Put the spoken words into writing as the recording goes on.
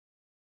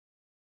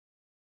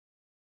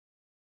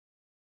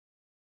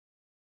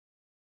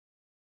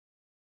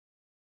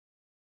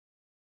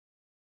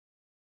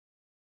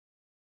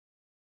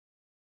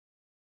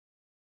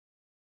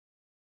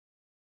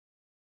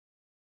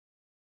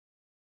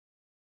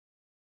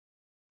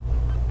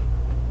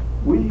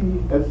we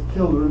as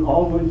children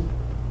always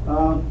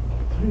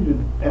treated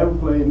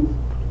airplanes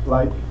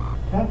like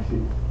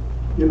taxis.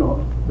 You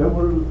know, there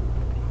were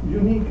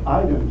unique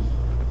items.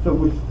 So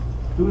we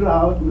stood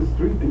out in the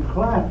street and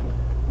clapped.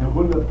 And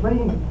when the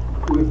plane,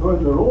 we heard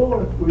the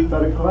roar, we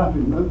started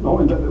clapping,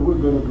 knowing that they were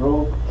going to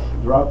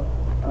drop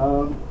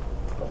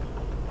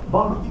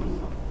bombs.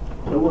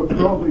 There were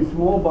probably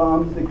small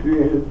bombs that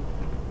created,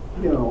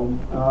 you know,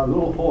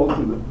 little holes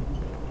in the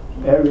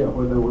area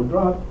where they were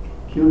dropped,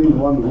 killing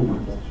one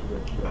woman.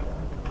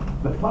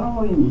 The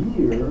following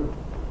year,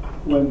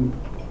 when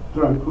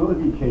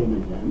tranquility came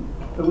again,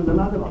 there was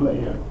another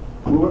plane.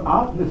 We were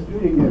out in the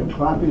street again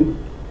clapping,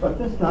 but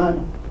this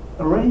time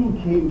a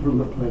rain came from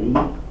the plane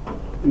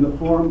in the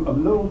form of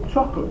little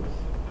chocolates,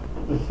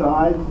 the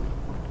size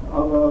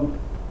of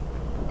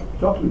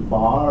chocolate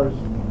bars,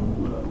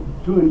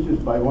 2 inches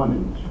by 1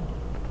 inch.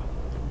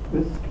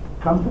 This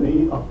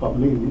company of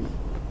Kefalides,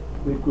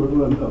 the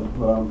equivalent of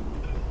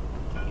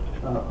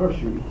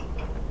Hershey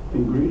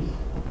in Greece,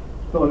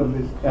 thought of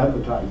this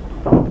advertising.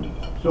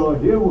 So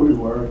here we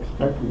were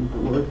expecting to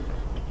work,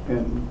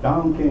 and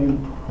down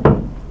came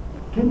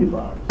candy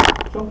bars,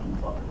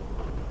 chocolate bars.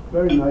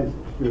 Very nice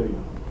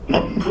experience.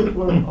 These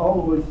were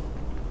always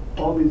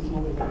all these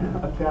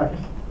attacks,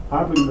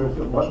 harbingers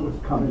of what was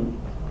coming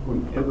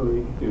when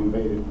Italy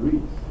invaded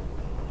Greece.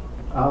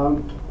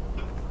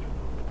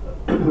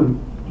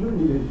 During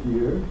this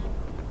year,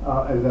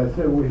 as I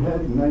said, we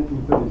had in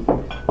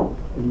 1936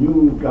 a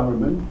new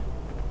government,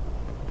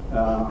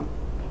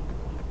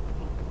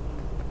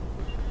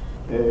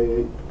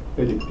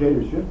 a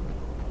dictatorship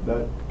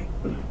that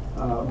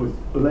was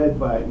led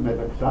by John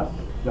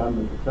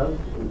Metaxas,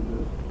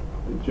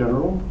 the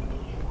general,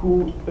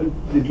 who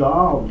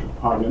dissolved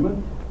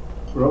Parliament,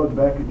 brought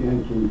back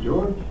again King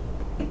George,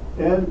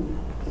 and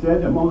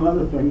said, among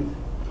other things,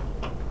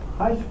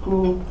 high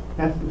school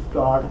has to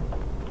start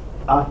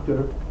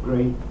after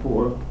grade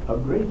 4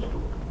 of grade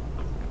school.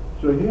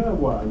 So here I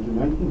was in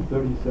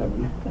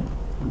 1937,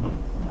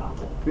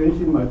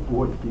 finishing my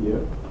 4th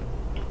year,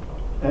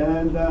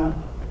 and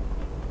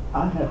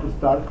I had to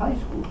start high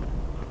school.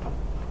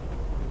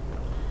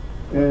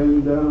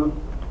 And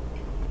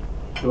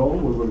so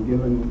we were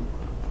given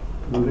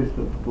a list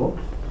of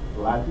books,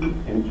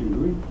 Latin, ancient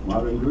Greek,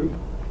 modern Greek,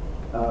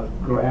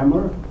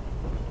 grammar,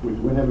 which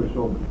we never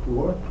saw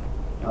before,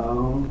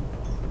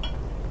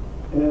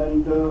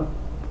 and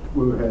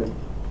we had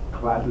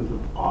classes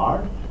of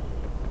art,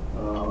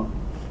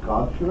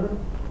 sculpture,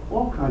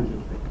 all kinds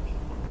of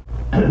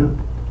things.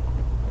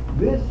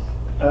 This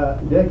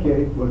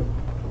decade was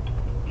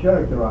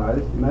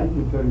characterized in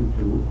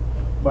 1932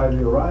 by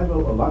the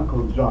arrival of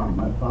Uncle John,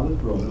 my father's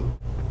brother,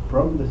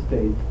 from the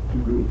States to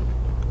Greece.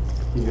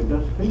 He had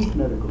just finished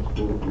medical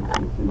school in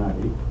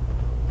Cincinnati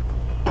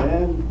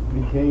and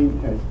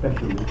became a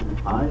specialist in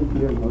eye,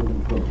 ear, nose,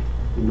 and throat.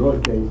 In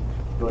those days,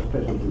 those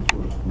specialties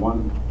were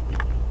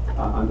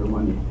under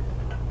one each.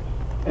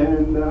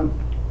 And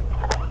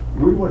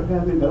we were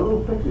having a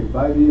little picnic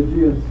by the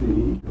Aegean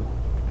Sea.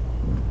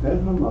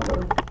 There's my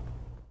mother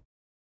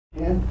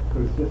and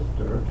her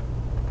sister,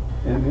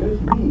 and there's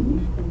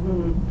me,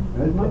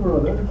 there's my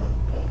brother,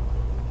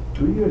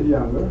 2 years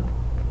younger,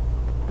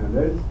 and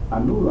there's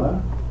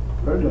Anula,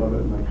 her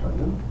daughter, my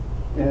cousin,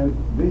 and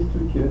these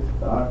 2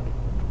 kids are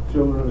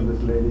children of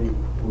this lady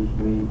whose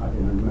name I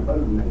can remember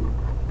her name.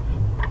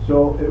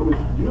 So it was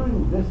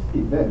during this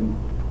event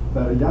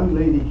that a young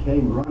lady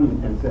came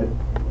running and said,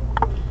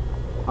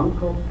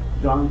 Uncle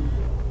John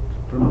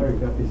from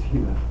America is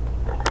here.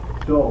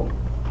 So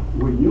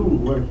we knew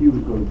where he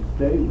was going to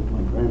stay with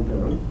my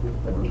grandparents, his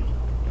parents.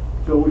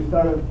 So we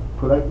started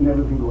collecting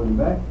everything going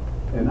back,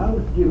 and I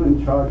was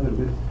given charge of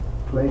this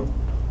clay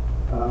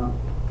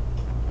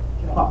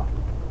pot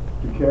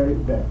to carry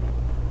it back.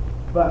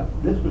 But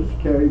this was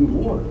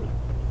carrying water.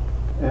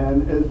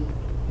 And as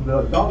the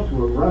adults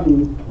were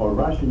running or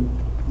rushing,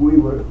 we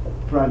were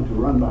trying to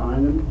run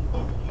behind them,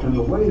 and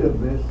the weight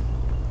of this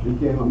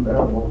became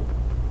unbearable,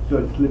 so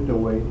it slipped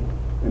away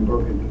and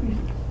broke into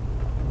pieces.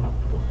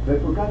 They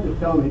forgot to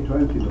tell me to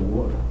empty the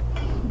water.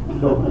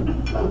 So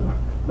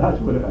that's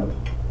what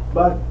happened.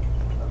 But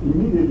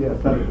immediately I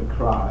started to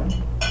cry,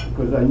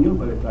 because I knew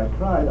that if I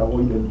cried, I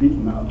wouldn't get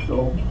beaten up.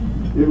 So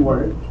it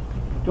worked.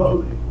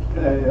 Totally.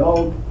 They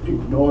all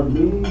ignored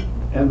me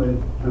and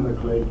the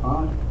clay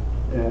pot,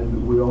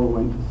 and we all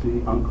went to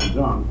see Uncle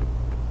John.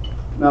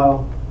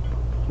 Now,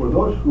 for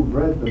those who've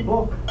read the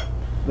book,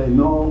 they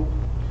know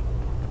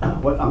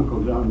what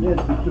Uncle John did.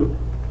 He took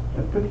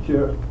a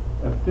picture,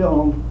 a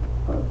film,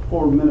 a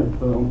 4-minute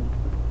film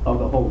of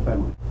the whole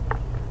family.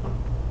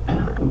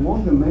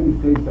 Among the many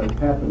things that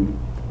happened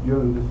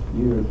during this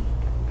years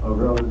of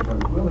relative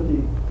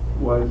tranquility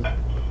was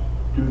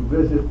to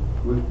visit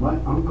with my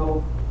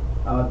uncle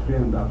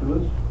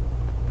Triandafilus,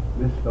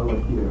 this fellow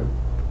here.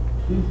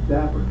 He's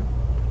dapper.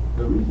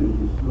 The reason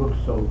he looks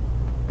so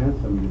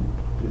handsome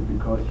is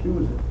because he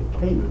was a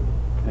cater,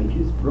 and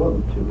his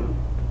brother too.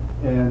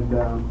 And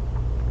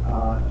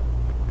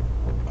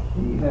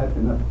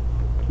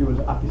he was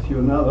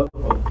aficionado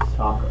of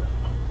soccer.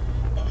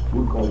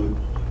 We call it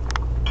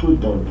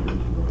football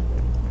games.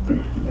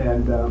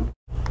 And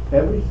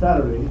every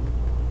Saturday,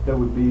 there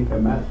would be a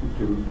master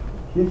to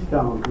his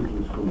town, which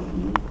was going to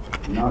be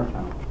in our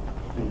town.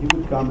 And he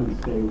would come and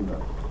stay with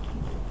us.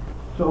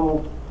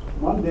 So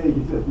one day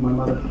he says to my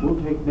mother,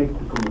 we'll take Nick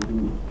to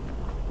Comadini.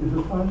 He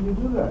says, why do you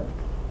do that?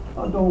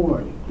 Oh, don't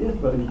worry. Yes,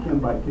 but you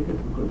can't buy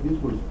tickets because these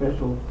were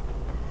special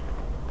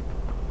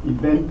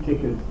event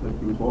tickets that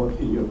you bought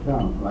in your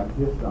town, like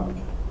his town.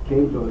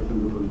 Came to us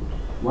and it was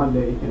one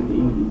day in the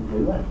evening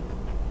they left.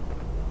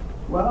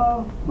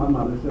 Well, my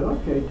mother said,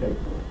 okay, take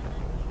those.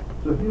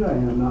 So here I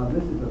am now,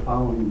 this is the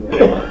following day.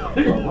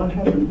 Well, what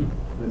happened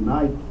the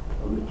night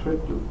of the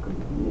trip to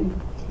Comadini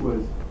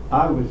was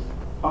I was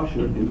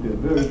ushered into a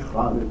very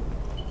crowded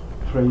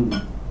train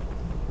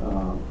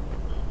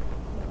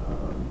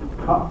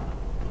car.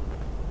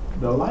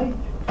 The light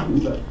in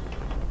the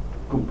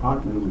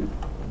compartment was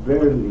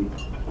barely,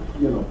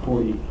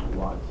 40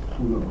 watts,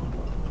 who knows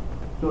what.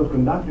 So the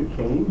conductor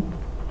came,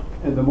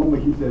 and the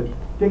moment he said,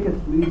 tickets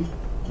please,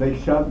 they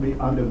shoved me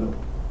under the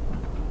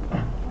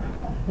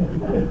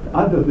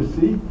under the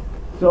seat.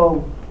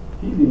 So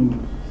he didn't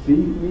see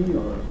me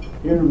or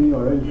hear me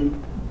or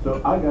anything.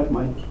 So I got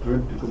my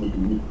trip to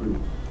Comadini free.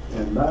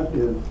 And that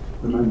is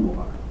the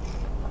memoir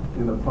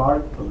in a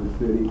part of the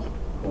city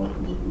called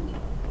Comadini.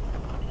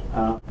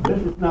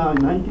 This is now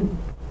in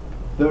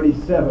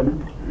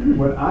 1937,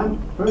 when I'm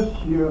first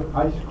year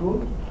high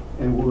school,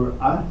 and we were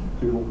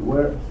asked to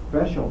wear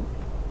special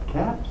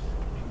caps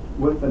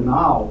with a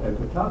now at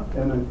the top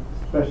and a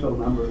special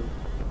number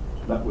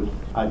that was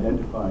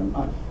identifying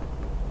us,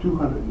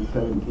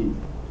 217.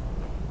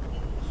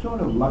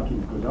 Sort of lucky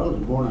because I was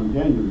born on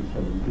January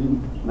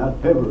 17,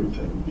 not February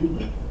 17,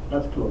 but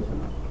that's close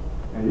enough.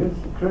 And here's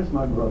Chris,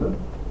 my brother,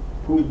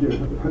 who you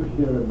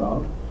hear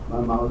about, my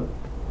mother,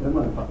 and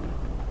my father.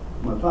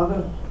 My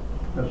father,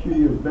 a few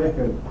years back,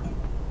 had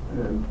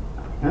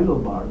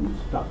handlebar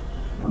stuff,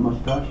 a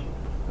mustache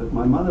that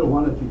my mother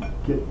wanted to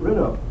get rid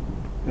of,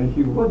 and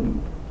he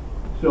wouldn't.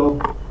 So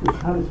to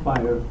satisfy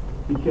her,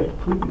 he kept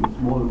clipping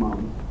small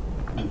amounts,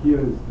 and here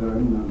is the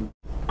remnant,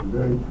 a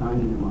very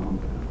tiny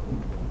amount.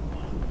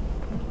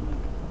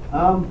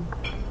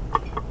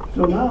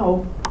 So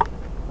now,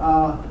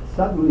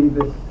 suddenly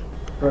this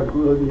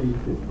tranquility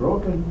is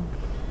broken.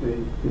 The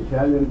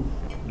Italians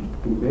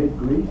invade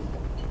Greece.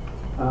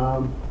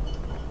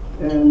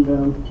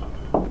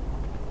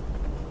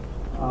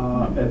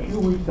 A few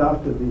weeks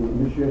after the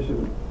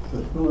initiation of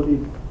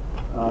hostilities,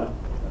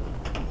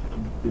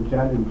 the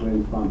Italian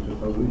planes bombed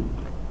Thessaloniki.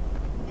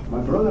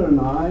 My brother and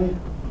I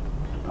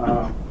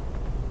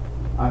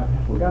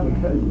forgot to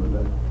tell you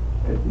that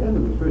at the end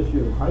of the first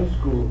year of high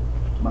school,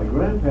 my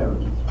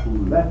grandparents, who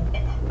left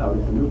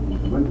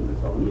Alexandroupolis and went to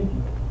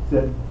Thessaloniki,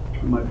 said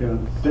to my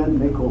parents, send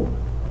Nick over.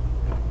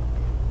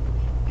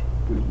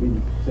 Which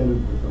means send him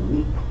to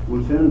Thessaloniki.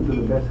 We'll send him to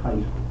the best high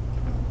school,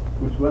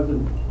 which was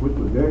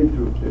very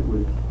true. It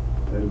was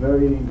a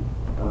very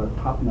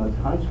top-notch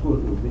high school.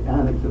 It was the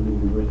annex of the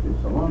University of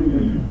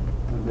Thessaloniki.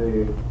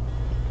 They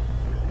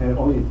had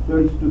only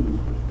 30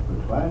 students per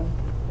class,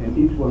 and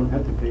each one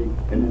had to take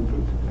an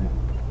entrance exam.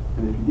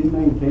 And if you didn't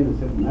maintain a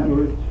certain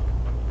average,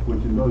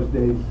 which in those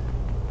days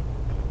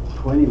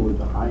 20 was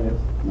the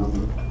highest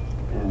number,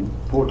 and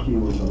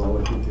 14 was the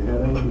lowest. If you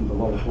had anything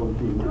below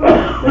 14, they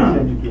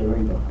sent you to a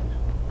regular high school.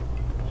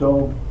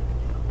 So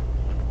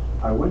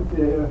I went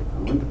there, I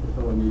went to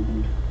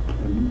Thessaloniki,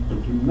 and a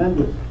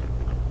tremendous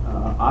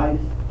eye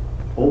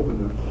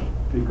opener,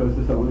 because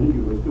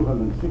Thessaloniki was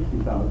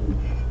 260,000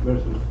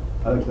 versus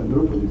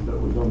Alexandroupolis that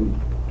was only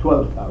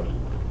 12,000.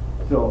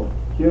 So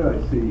here I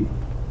see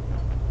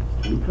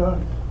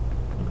streetcars,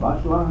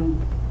 bus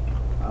lines,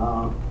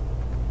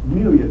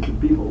 millions of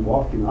people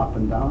walking up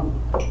and down.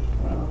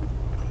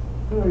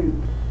 Very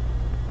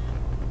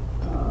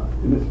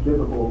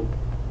inescapable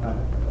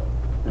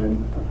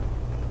and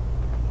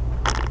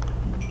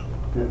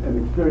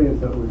an experience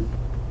that was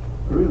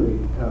really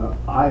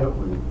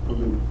eye-opening for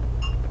me.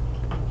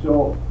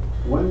 So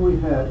when we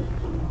had,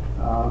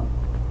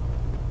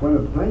 when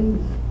the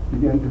planes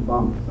began to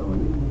bomb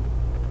Thessaloniki,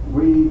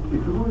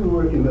 if we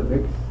were in the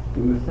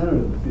center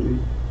of the city,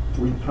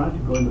 we tried to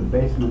go in the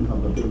basement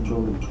of the big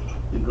buildings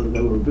because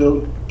they were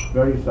built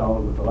very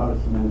solid with a lot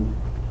of cement,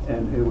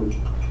 and it was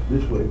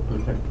this way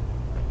protected.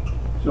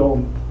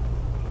 So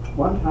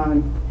one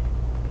time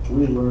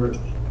we were,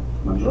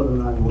 my brother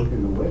and I,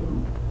 working away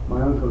from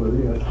my uncle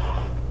Elias'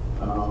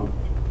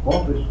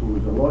 office, who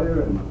was a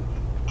lawyer, and my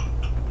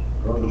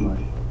brother, my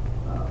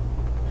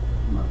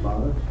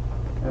father.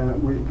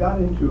 And we got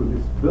into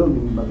this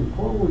building, but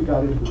before we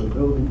got into the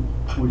building,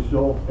 we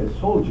saw a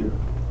soldier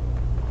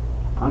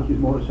on his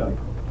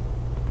motorcycle,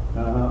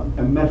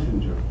 a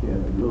messenger. He had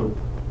a little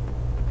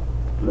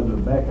leather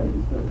bag and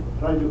he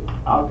tried to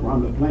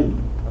outrun the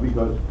plane,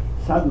 because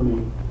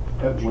suddenly,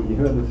 when he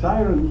heard the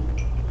sirens,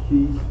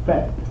 he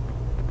sped.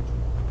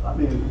 I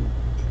mean,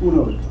 who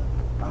knows,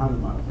 100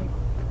 miles an hour.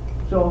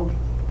 So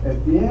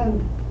at the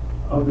end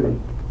of the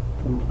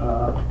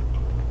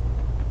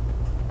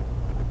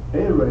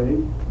air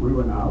raid, we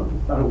went out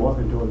and started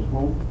walking towards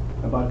home.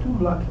 About 2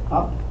 blocks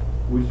up,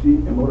 we see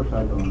a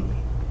motorcycle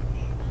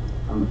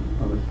on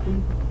the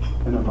street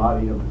and a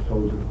body of a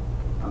soldier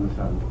on the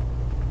sidewalk,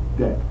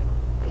 dead.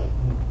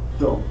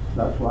 So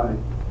that's why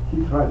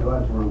he tried to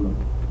answer on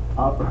the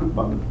outbound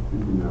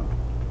now.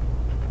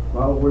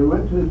 Well, we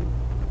went to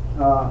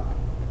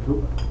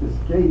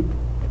escape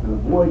and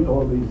avoid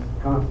all these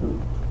constant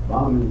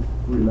bombings.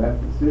 We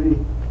left the city,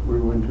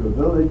 we went to a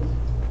village,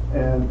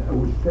 and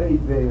we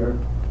stayed there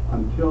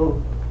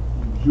until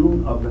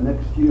June of the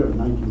next year,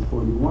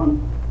 1941,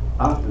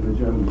 after the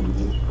German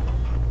invasion.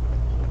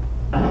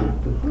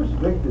 The first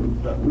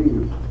victims that we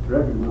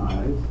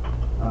recognized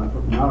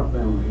from our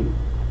family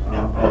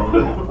of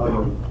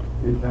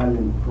the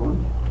Italian front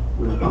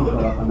was Uncle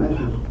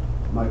Athanasius,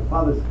 my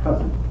father's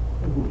cousin,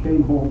 who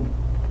came home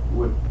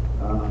with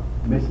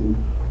missing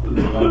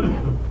his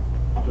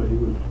wife. So he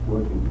was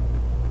working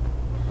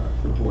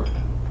support.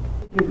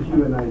 It gives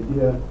you an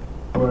idea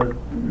where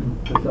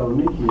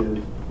Thessaloniki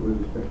is with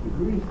respect to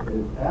Greece,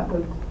 is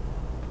Athens,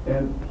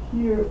 and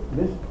here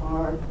this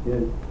part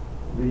is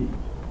the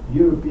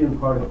European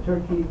part of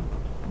Turkey.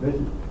 This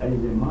is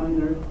Asia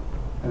Minor,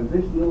 and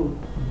this little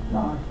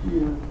dot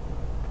here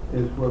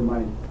is where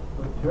my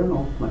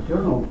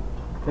maternal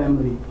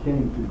family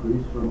came to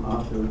Greece from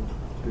after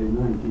the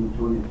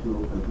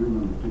 1922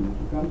 agreement between the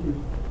two countries,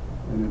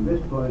 and in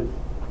this place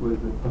was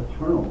the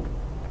paternal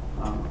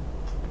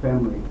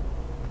family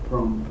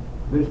from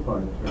this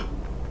part of Turkey.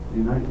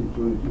 In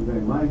 1922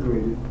 they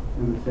migrated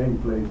in the same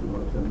place that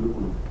Alexander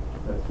was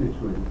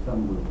situated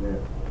somewhere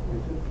there.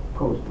 It's a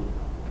coastal.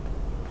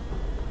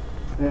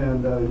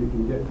 And you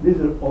can get, these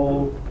are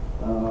all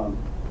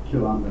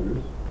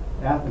kilometers.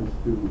 Athens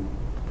to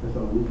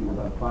Thessaloniki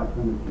about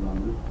 500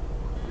 kilometers.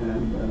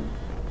 And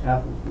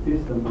Athens to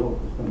Istanbul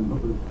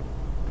is,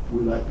 we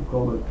like to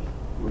call it,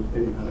 was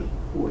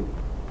 840.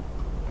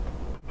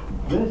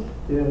 This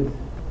is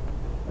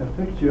a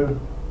picture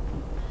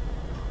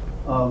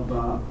of,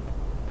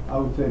 I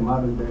would say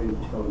modern day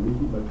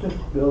Thessaloniki, but this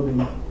building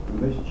and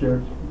this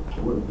church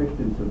were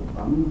victims of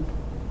bombs.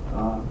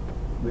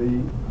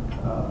 The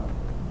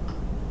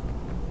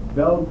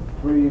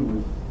belfry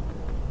was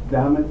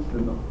damaged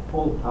and the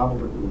whole tower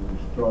was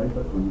destroyed,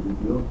 but when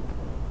rebuilt,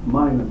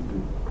 minus the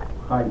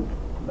height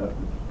that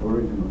was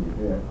originally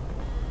there.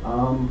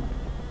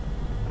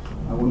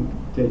 I won't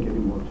take any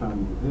more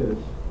time with this.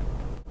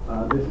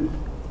 This is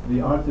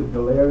the Arts of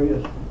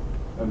Galerius,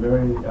 a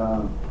very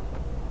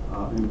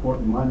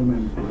important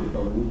monument to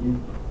Thessaloniki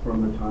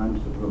from the times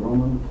of the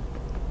Romans.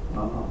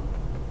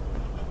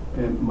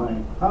 And my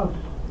house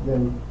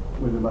then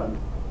was about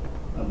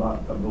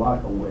a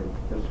block away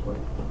this way.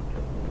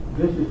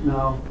 This is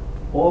now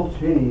all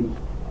changed,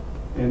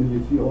 and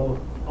you see all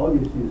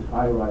you see is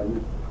high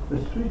rises. The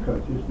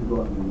streetcars used to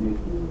go underneath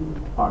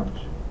the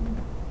arch.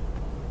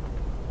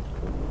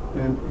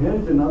 And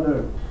here's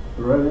another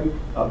relic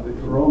of the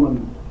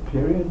Roman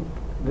period.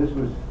 This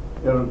was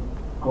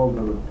called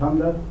the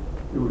Rotunda.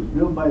 It was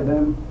built by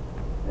them,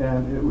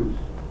 and it was,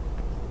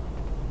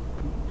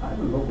 I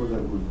don't know whether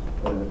it was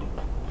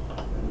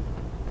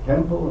a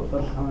temple of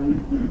some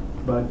kind,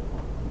 but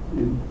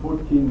in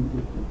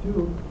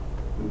 1452,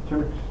 the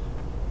Turks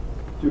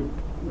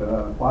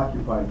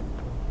occupied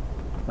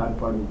that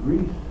part of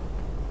Greece,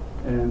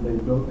 and they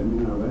built a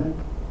minaret.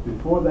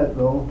 Before that,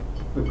 though,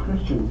 the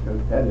Christians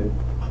had added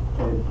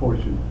a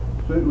portion.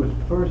 So it was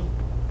first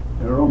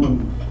a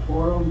Roman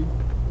forum,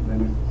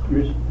 then a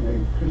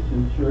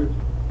Christian church,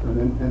 and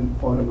then an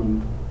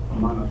Ottoman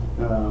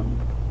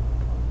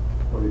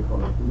what do you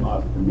call it?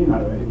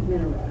 Minaret.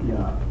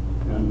 Yeah,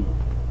 and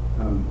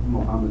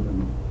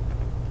Mohammedan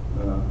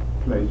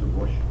place of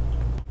worship.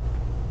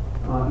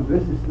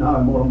 This is now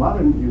a more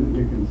modern view.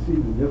 You can see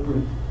the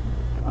difference.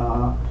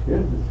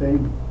 Here's the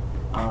same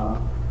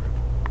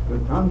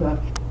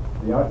Rotunda,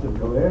 the Arts of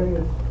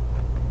Galerius,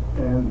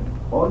 and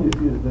all you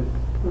see is this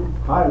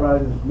high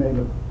rises made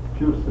of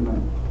pure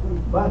cement.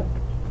 But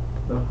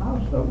the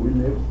house that we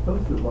live still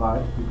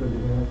survives because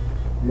it has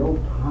the old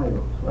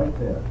tiles right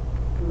there.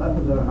 That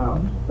was our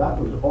house. That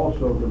was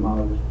also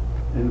demolished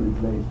and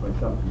replaced by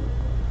something else.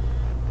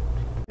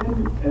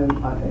 And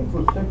on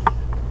April 6,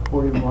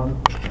 41,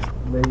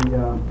 the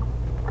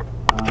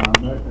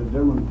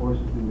German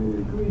forces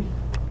invaded Greece,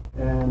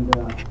 and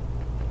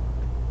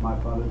my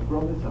father's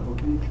brother,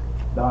 Sophocles,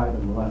 died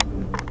on the last day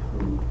of the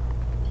cruise.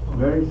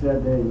 Very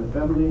sad day in the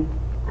family.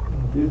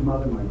 His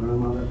mother, my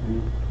grandmother,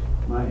 and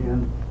my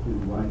aunt,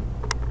 his wife,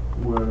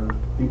 were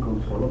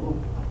inconsolable.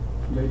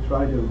 They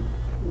tried to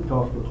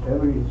talk to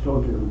every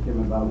soldier who came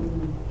about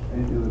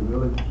in the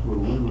villages where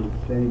we were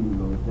staying in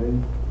those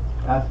days,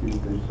 asking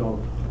if they saw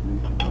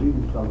these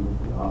completely solid.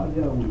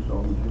 Yeah, we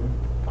saw him here.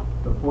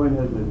 The point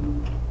is that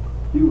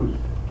he was,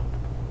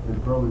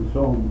 and probably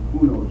saw him, who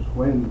knows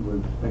when, we're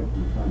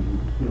expecting the time he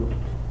was killed.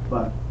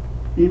 But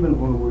even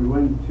when we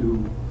went to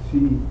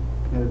see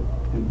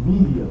a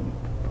medium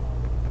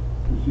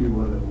to see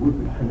whether we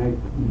could connect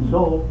the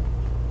soul,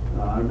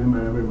 I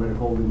remember everybody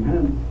holding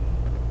hands.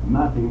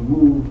 Nothing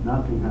moved,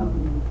 nothing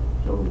happened,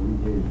 so we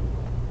gave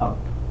up.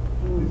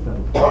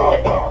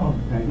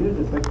 And here's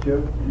a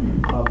picture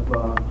of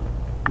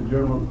the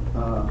German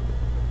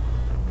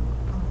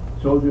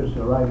soldiers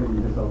arrived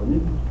in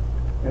Thessaloniki,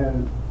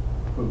 and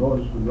for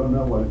those who don't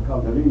know what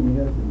Calderini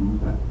is,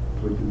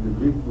 which is the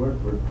Greek word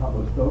for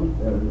cobblestone,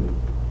 there it is.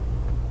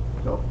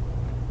 So,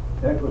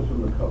 echoes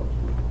from the coast.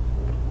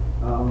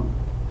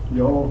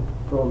 You all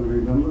probably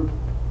remember,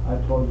 I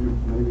told you,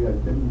 maybe I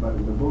didn't, but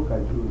in the book I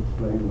do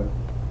explain what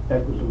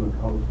echoes from the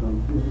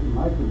cobblestones is in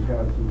my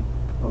comparison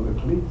of the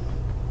cleats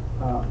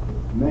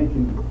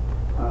making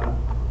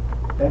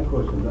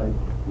echoes as I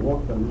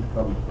walked on this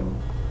cobblestone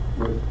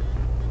with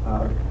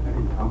an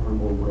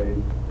incomparable way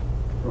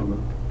from the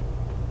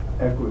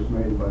echoes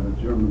made by the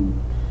German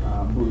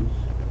boots,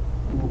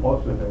 who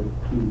also had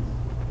cleats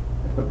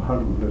at the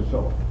bottom of their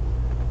sole.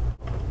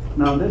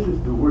 Now this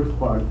is the worst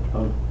part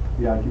of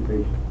the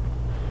occupation.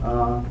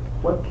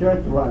 What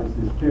characterized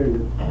this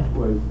period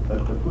was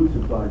that the food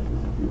supplies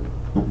disappeared.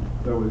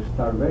 There was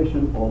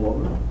starvation all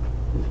over,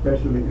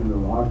 especially in the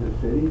larger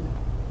cities,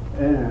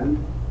 and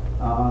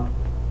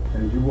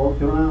as you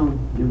walked around,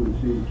 you would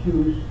see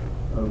queues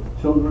of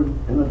children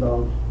and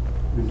adults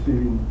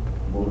receiving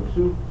a bowl of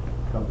soup,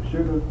 a cup of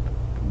sugar, a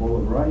bowl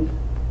of rice.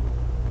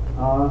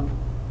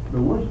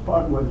 The worst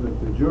part was that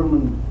the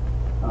German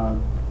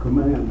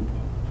command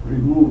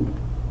removed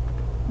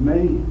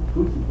many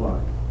food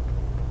supplies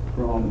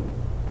from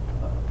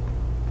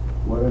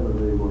whatever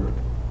they were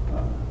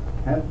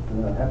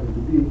happened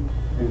to be,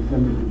 and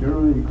sent them to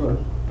Germany because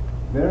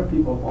their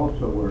people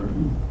also were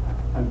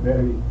at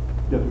very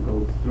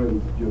difficult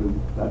straits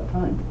during that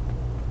time.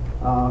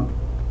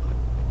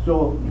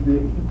 So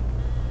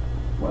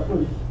what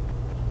was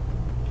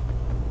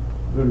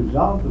the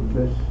result of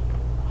this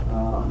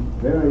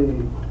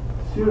very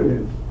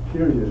serious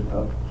period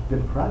of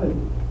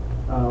depravity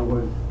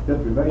was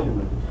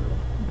deprivation,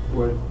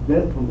 was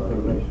death from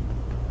starvation,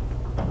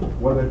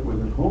 whether it was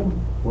at home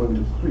or in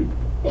the street.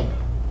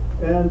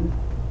 And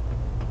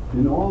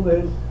in all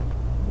this,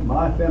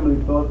 my family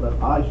thought that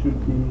I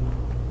should be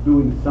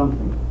doing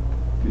something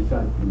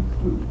besides being a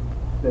student,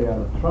 stay out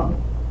of trouble.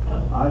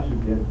 I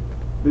should get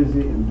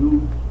busy and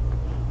do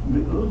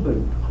little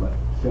business like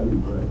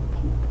selling bread,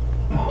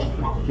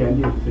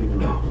 candy and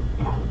cigarettes,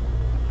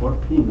 or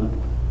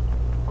peanuts,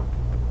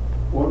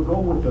 or go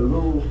with a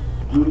little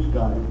Jewish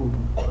guy who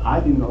I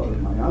didn't know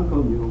that my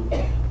uncle knew.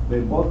 They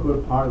both were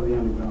part of the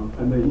underground,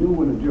 and they knew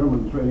when a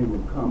German train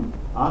would come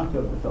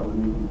after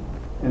Thessaloniki,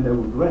 and they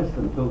would rest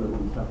until they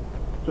went south.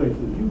 So he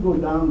says, you go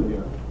down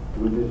there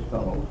with this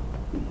fellow,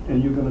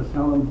 and you're going to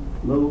sell them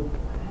little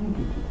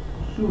handkerchiefs,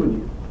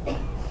 souvenirs,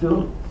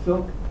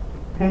 silk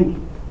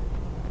hankies,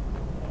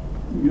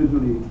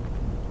 usually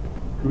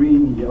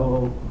green,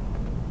 yellow,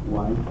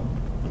 white.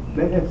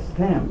 They had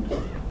stamps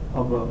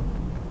of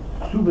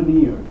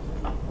souvenirs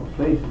of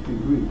places in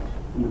Greece,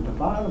 and at the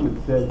bottom it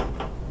said,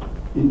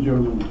 in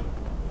German,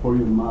 for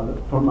your mother,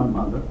 for my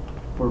mother,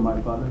 for my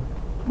father,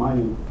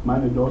 meine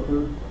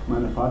Daughter,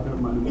 meine Vater,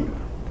 meine Mutter.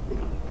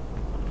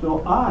 So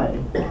as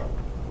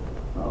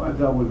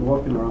I was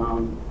walking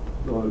around,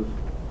 those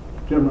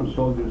German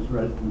soldiers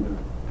resting their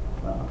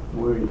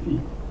weary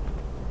feet,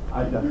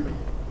 I just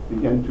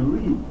began to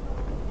read.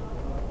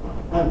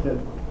 I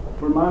said,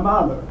 for my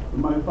mother, for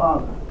my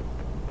father.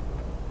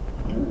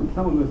 And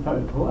some of them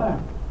started to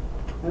laugh.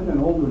 And then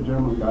older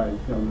German guys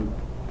tell me,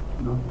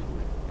 no,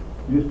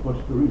 you're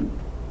supposed to read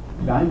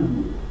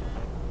dynamite,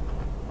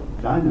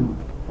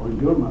 or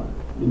German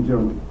in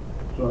German.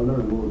 So I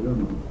learned a little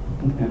German,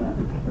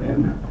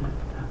 and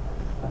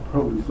I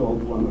probably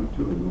sold one or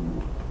two of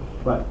them.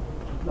 But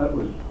that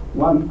was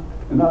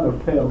another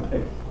failed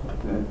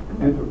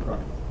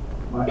enterprise.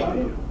 My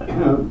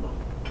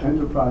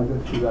enterprise,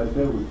 as I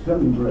said, was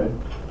selling bread,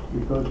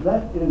 because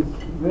that is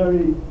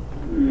very.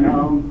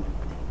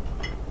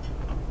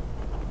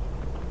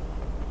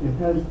 It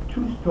has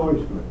two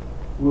stories to it.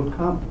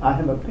 I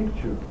have a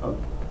picture of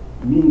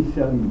me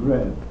selling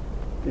bread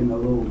in a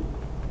little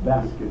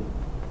basket.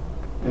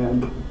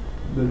 And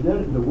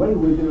the way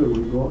we do it,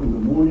 we go in the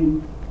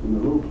morning in a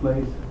little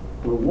place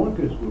where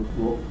workers would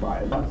walk by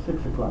about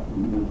 6 o'clock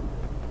in the morning.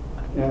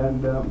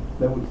 And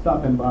they would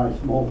stop and buy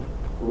small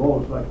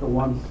rolls like the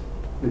ones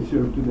they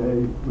serve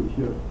today with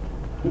your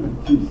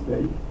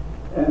cheesesteak.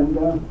 And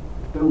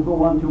they would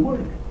go on to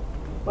work.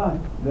 But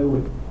they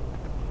would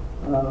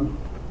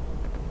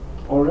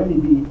already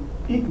be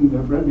eating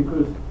their bread,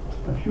 because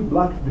a few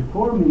blocks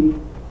before me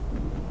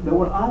there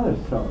were other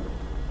sellers.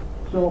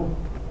 So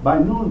by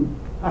noon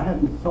I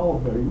hadn't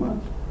sold very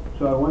much.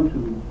 So I went to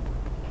the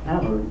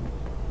taverns,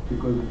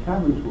 because the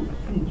taverns will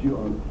feed you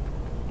on,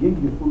 give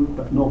you food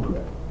but no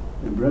bread.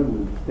 And bread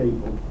was a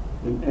staple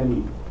in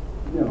any,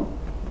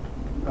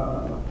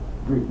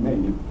 Greek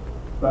menu.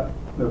 But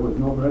there was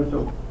no bread,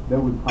 so they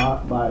would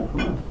buy it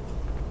from us.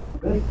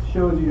 This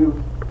shows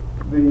you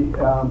the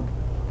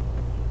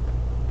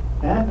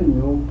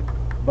avenue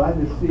by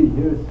the sea.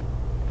 Here's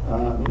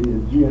the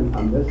Aegean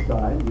on this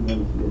side. You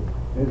can see it.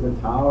 There's a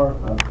tower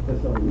of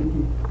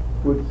Thessaloniki,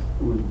 which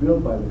was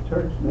built by the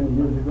Turks many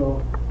years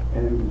ago,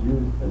 and it was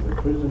used as a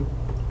prison.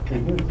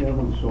 And here's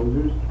German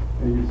soldiers,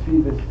 and you see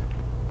this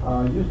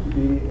used to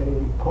be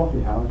a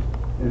coffee house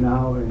and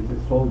now it's a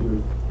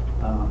soldier's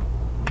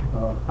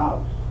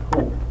house,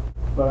 home.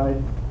 But I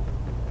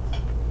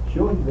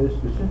showed this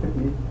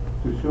specifically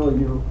to show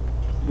you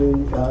the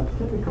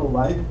typical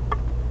life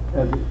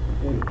as it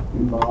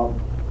involved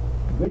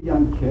very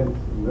young kids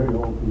and very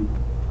old people.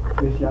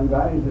 This young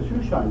guy is a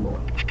shoeshine boy.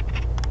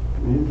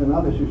 And here's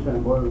another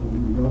shoeshine boy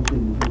you don't see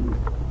in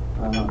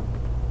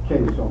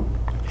case on.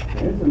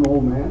 Here's an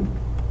old man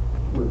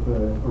with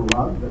a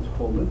rug that's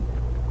folded.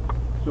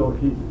 So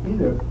he's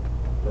either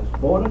just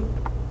bought it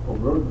or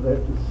wrote there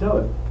to sell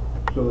it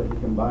so that he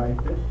can buy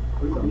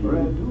some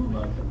bread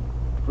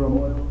from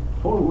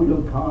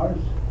four-wheel cars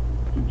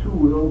to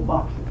two-wheel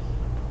boxes.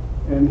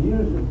 And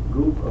here's a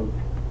group of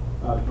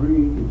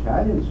three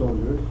Italian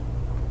soldiers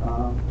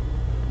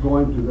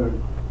going to their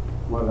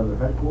whatever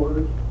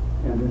headquarters,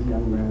 and this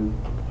young man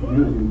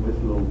using this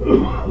little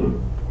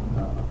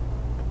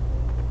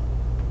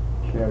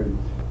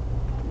carriage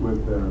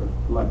with their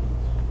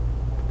luggage.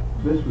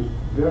 This was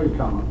very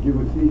common. You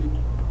would see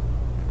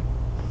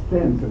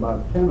stands,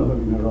 about 10 of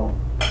them in a row,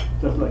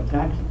 just like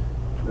taxis.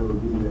 They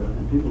would be there,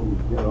 and people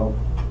would get off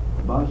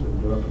the bus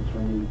and get off the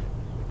train.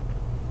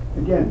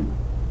 Again,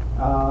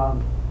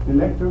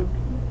 electric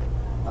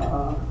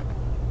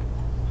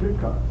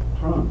streetcars,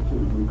 trams as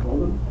we call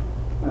them,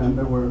 and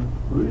they were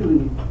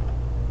really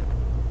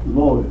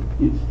loaded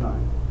each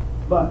time.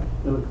 But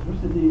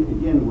electricity,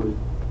 again, was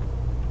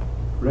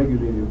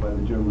regulated by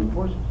the German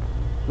forces.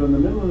 So in the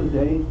middle of the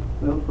day,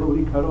 they'll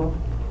probably cut off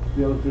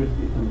the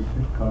electricity, and the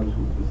streetcars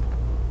would just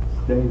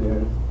stay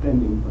there,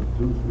 standing for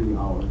 2-3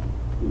 hours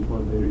before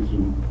they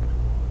resume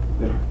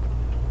their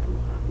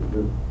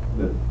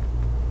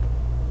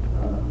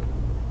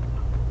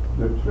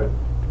trip.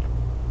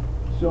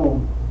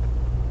 So,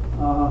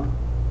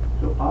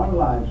 so our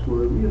lives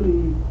were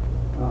really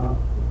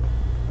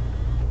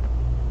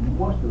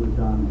most of the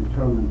time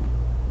determined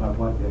by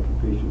what the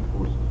occupation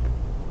forces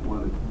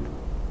wanted to do.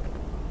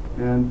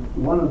 And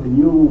one of the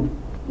new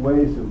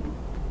ways of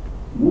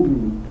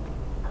moving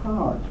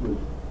cars was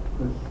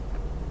this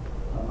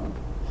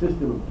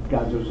system of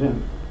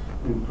gazosine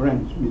in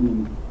French,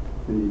 meaning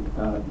the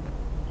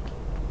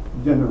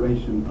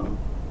generation of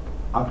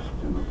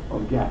oxygen or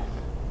gas.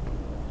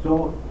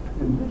 So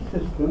in this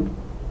system,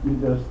 you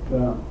just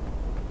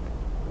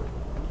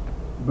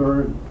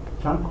burn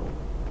charcoal,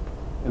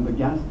 and the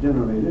gas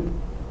generated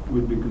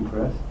would be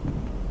compressed,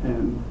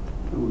 and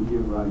it would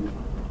give rise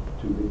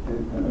to the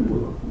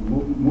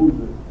move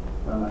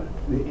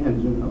the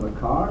engine of a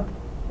car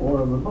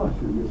or of a bus.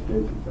 In this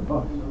case, it's a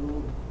bus.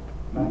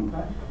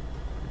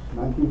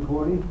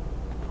 1940.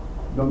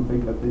 Don't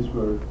think that these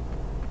were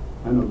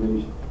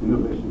innovations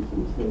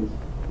in the States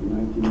in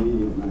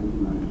 1980 and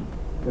 1990.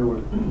 They were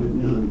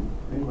new.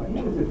 Anyway,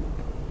 here's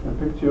a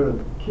picture of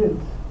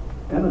kids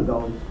and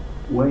adults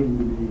waiting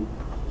to be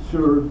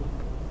served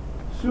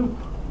soup.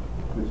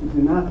 This is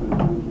in Athens,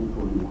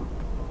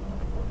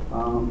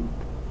 1941.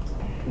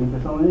 In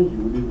Thessaloniki,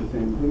 we did the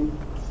same thing.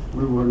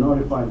 We were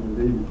notified the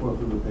day before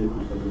through the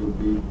papers that there would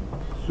be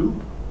soup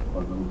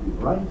or there would be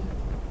rice,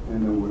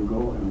 and then we'd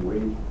go and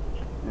wait,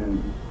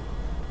 and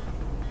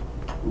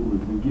we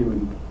would be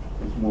given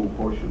a small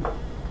portion.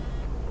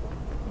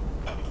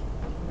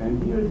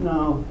 And here's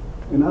now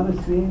another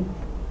scene: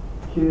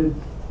 kids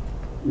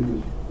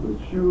with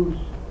shoes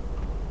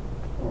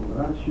or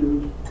without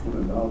shoes, and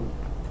adults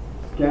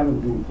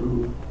scavenging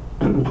through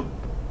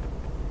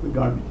the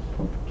garbage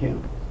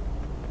can.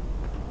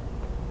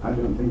 I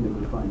don't think they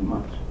could find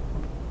much.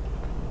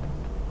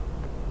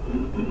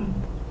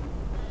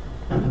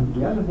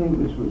 The other thing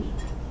which was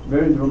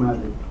very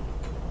dramatic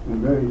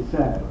and very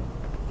sad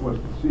was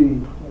to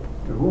see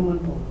a woman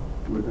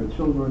with her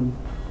children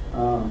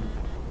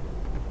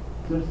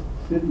just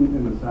sitting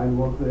in the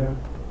sidewalk there,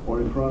 or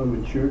in front of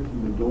a church,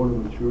 in the door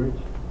of a church.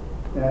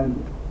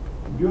 And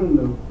during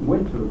the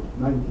winter of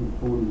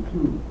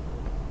 1942,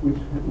 which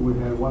we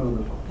had one of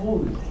the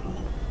coldest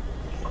times,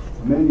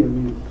 many of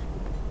these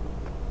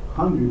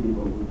hungry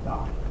people would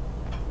die.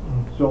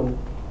 So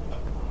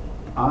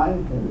I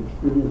had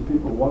experienced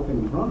people walking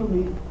in front of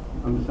me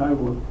on the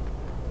sidewalk,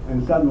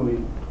 and suddenly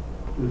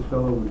this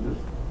fellow would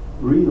just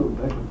reel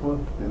back and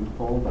forth and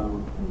fall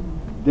down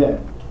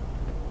dead.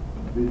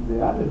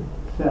 The other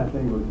sad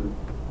thing was that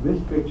this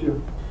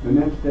picture, the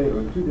next day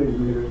or 2 days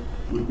later,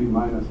 would be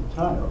minus a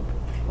child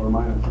or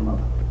minus a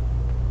mother.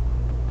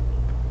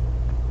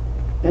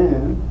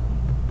 And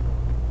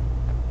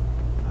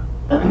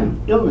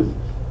illnesses.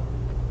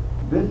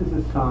 This is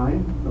a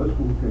sign, those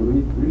who can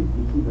read, you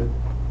see that it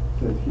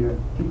says here,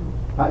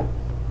 typhus.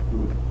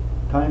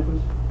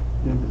 Typhus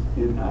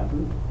in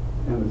Athens,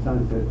 and the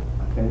sign said,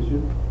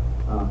 attention,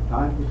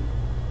 typhus,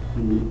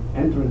 the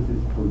entrance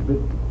is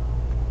forbidden.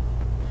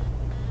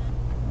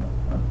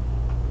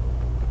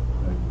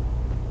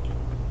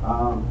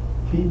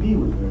 TB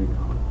was very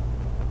common.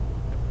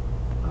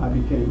 I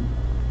became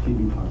TB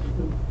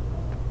positive,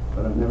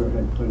 but I've never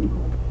had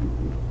clinical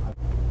TB.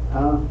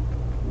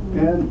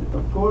 And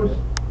of course,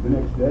 the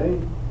next day,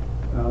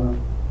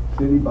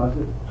 city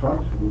buses,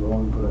 trucks would go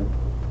and collect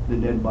the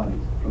dead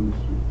bodies from the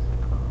streets.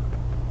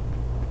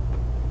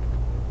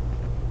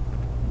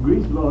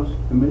 Greece lost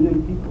 1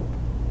 million people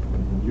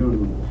during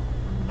the war.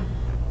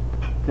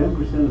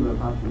 10% of the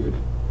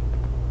population,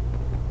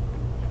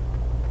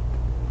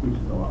 which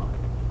is a lot.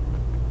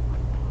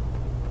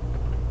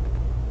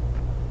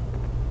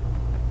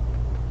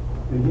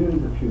 And here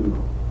is a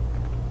funeral.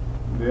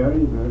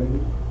 Very,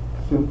 very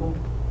simple,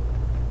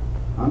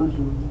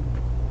 unassuming,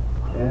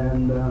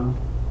 and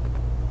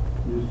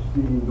you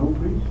see no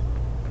priest,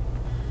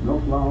 no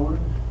flowers,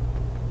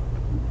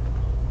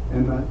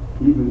 and not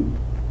even,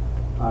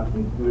 I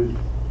think there's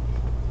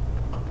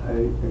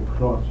a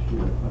cross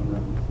here, if I'm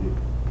not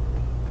mistaken.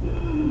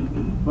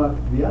 But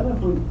the other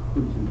thing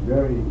which is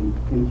very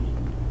interesting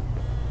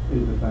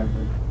is the fact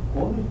that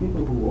all these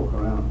people who walk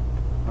around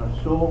are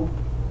so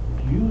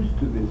used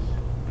to this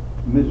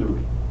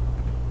misery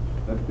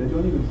that they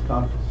don't even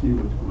stop to see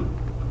what's going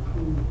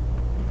on.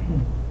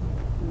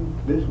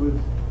 This was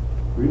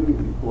really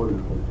the order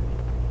of the day.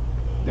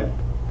 Death.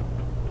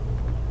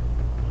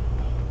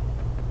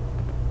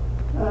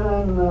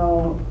 And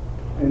now,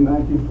 in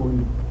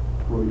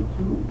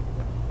 1942,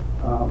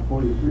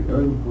 43,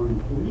 early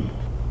 43,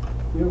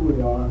 here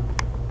we are,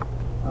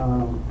 a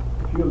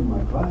few of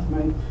my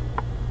classmates.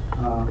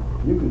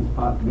 You can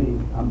spot me,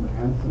 I'm the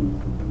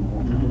handsomest of them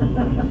all.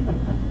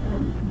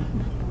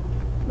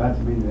 That's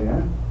me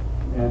there.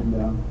 And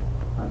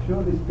I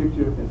show this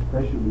picture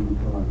especially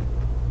because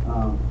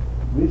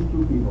these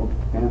two people,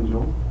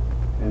 Angel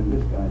and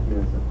this guy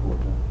here,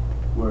 Saporta,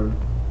 were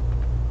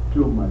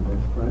two of my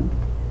best friends.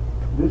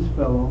 This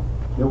fellow,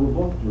 they were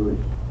both Jewish.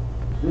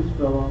 This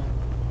fellow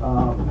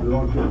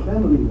belonged to a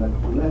family that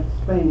left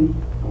Spain,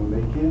 and when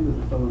they came to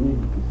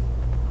Thessaloniki, his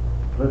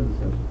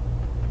predecessor,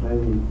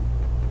 they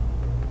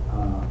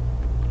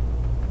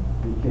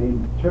became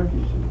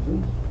Turkish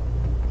citizens.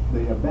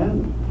 They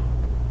abandoned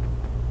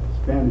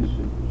Spanish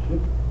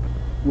citizenship,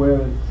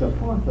 whereas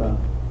Saporta,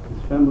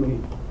 his family,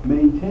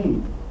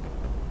 maintained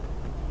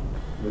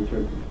the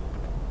Turkish,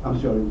 the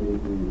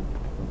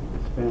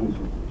Spanish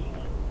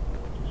citizenship.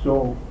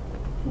 So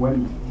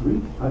when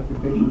Greek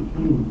occupation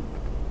came,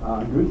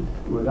 Greece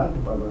was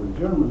occupied by the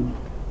Germans.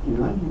 In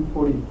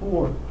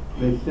 1944,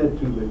 they said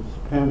to the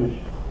Spanish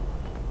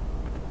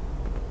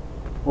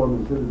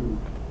former citizens,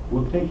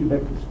 "We'll take you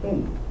back to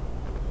Spain."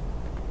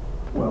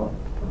 Well,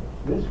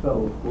 this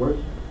fellow, of course,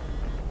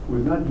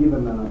 was not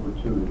given an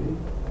opportunity.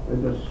 They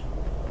just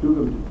took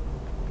him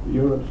to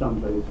Europe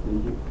someplace,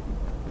 and he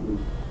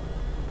was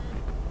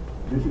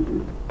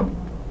disappeared.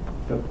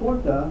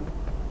 Saporta,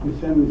 his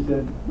family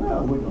said,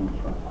 "Well, we don't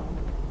trust him.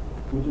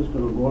 We're just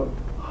going to go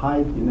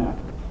hide in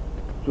Athens."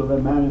 So they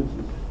managed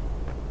to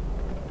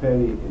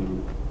pay a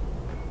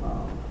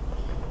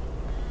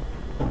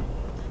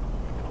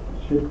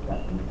ship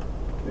captain.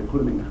 They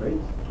put him in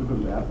crates, took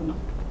him to Athens.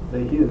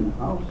 They hid in the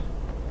house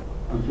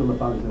until the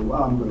father said,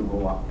 "Well, I'm going to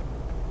go out."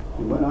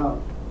 He went out,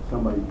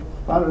 somebody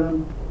spotted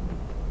him,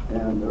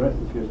 and the rest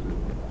is history.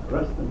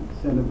 Arrested him,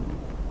 sent him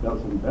to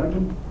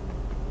Belsen-Bergen,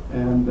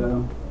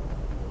 and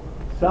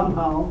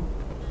somehow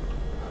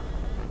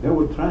they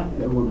were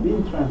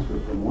being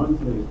transferred from one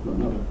place to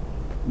another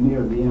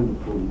near the end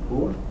of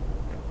 44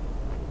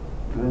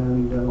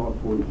 and or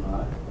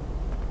 45.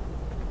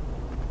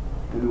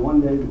 And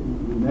one day,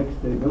 the next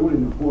day, they were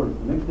in the forest.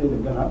 The next day they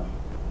got up,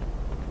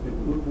 they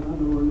looked around,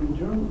 they were in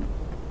Germany.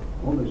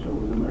 All they saw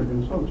was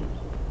American soldiers.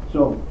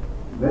 So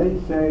they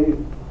say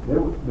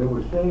they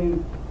were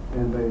saved,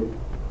 and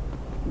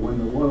when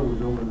the war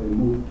was over, they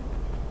moved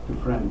to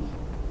France,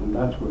 and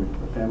that's where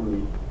the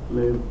family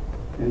lived.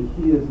 And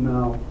he is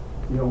now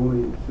the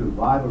only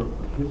survivor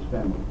of his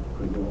family,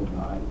 because they all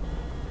died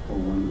for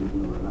one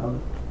reason or another.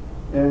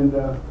 And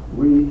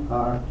we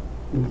are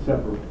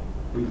inseparable.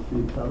 We see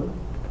each other.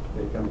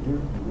 They come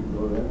here, we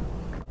go there.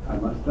 I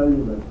must tell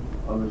you that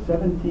of the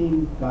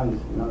 17 guys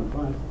in our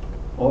class,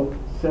 all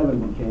 7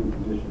 became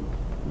physicians.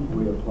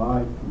 We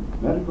applied to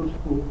medical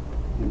school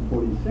in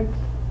 46.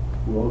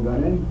 We all got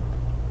in.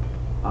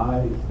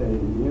 I stayed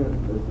in here,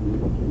 and this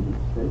and came to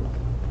the States,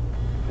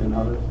 and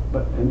others.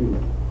 But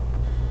anyway,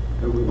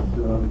 it was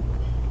a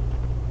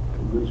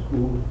good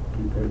school,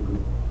 prepared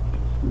good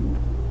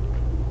students.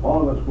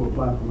 All of us who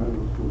applied for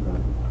medical school got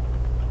in.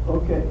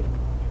 Okay.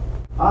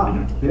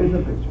 Here's a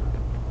picture.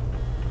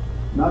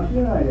 Now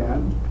here I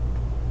am.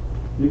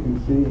 You can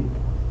see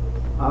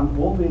I'm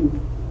holding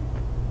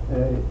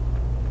a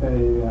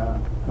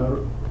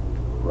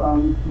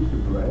round piece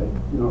of bread,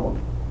 a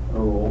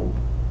roll,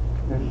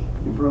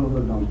 in front of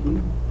the donkey.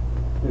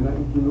 And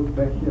if you look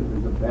back here,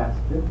 there's a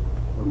basket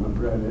where my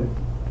bread is.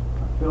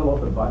 I fell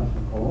off a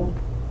bicycle,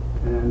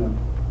 and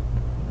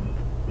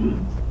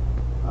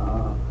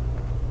a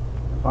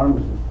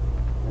pharmacist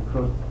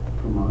across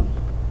from us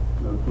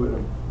put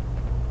a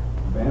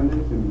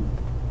bandage and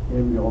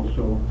gave me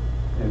also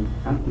an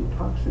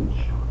antitoxin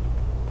shot,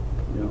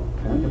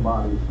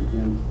 antibodies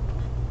against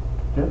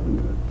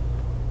tetanus.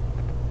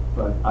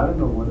 But I don't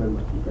know whether it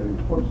was preparing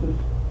horses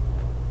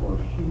or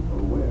sheep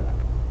or where.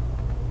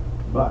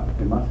 But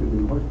it must have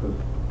been horse, because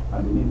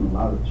I've been eating a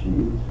lot of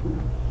cheese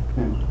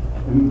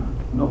and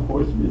no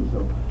horse meat,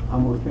 so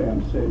I'm okay,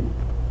 I'm safe.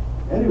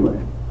 Anyway,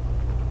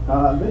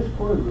 this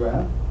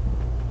photograph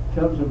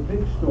tells a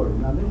big story.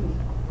 Now this is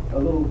a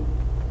little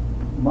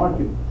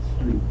market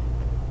street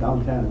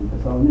downtown in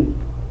Kefalides.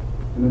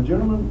 And a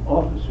German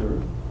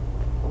officer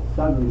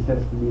suddenly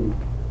says to me,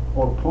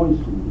 or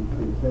points to me,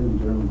 and he said in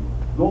German,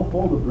 "Go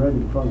hold the bread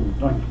in front of the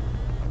donkey."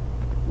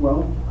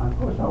 Well, of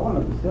course, I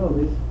wanted to sell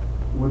this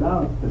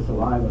without the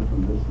saliva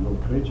from this little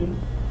creature,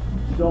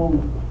 so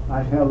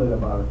I held it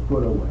about a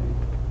foot away.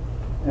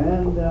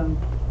 And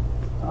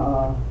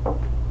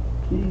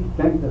he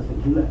thanked us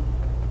and he left.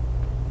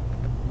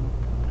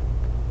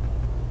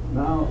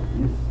 Now,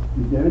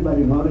 did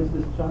anybody notice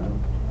this child?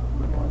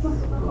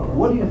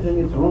 What do you think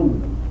is wrong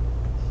with him?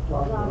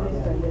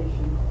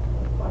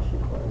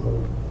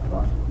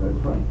 That's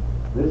right.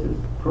 This is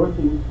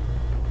protein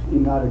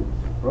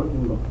inadequacy,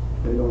 protein loss.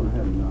 They don't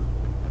have enough.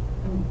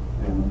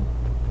 And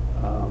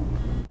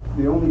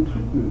the only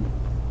treatment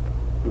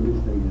for this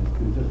thing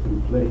is just to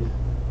replace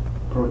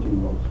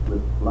protein loss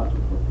with lots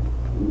of protein.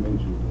 And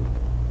eventually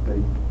they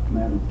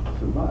manage to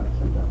survive.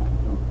 Sometimes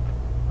they don't.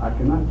 I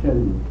cannot tell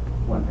you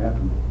what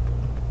happened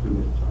to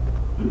this child.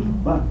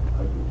 But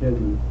I can tell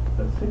you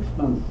that 6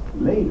 months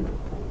later,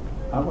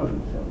 I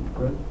wasn't selling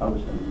bread, I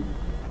was selling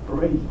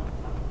raisins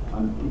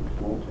on a big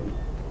small table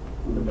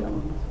with a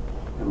balance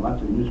and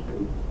lots of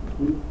newspapers.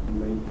 We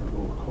made a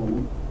little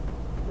home.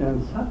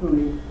 And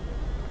suddenly,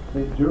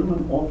 the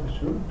German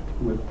officer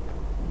with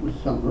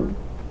summer,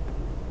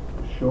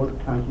 a short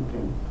khaki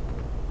pants,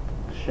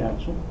 a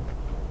satchel,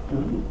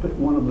 and he put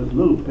one of those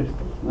little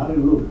pistols, not a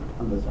Luger,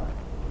 on the side.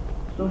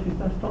 So she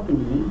starts talking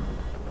to me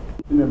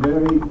in a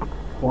very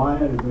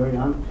quiet, very,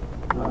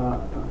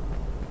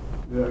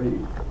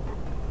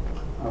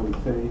 I would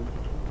say,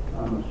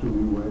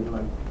 unassuming way,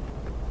 like,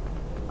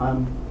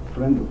 "I'm a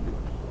friend of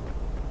yours."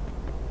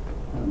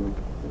 And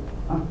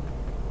I said,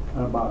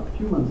 about a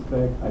few months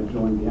back, I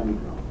joined the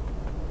underground.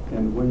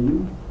 And when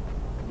you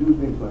do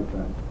things like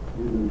that,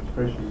 there's an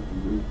expression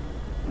you do.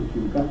 If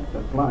you've got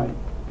the fly,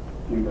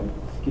 you got the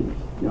skis,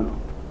 you know.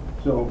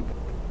 So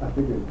I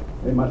figured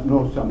they must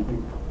know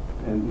something.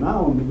 And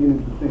now I'm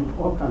beginning to think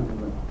all kinds of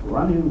things.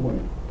 Running away,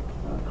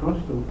 across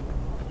the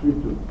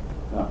street to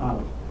the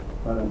house.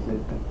 But I said,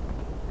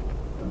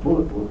 a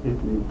bullet will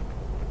hit me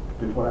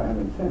before I have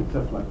a sense,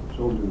 just like a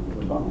soldier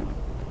with a bomb.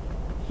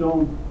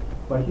 So,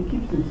 but he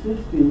keeps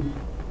insisting,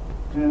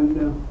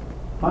 and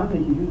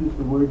finally he uses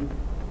the word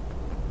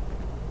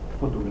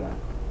photograph.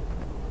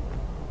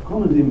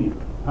 Kommen Sie mir,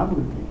 haben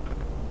Sie mich.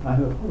 I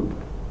have a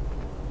photograph.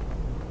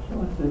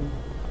 So I said,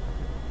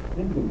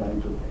 maybe the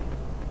guy's okay.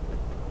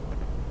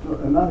 So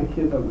another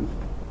kid that was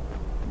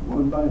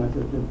going by, I said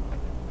to him,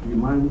 "Do you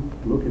mind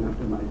looking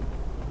after my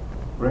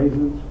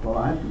raisins?" "Well,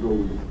 I have to go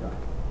with this guy."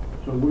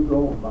 So we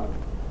go about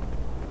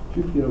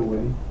 2 feet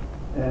away,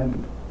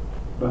 and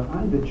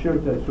behind the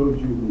church I showed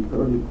you in the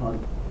early part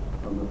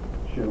of the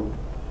show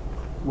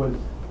was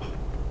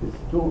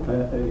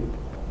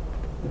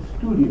a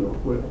studio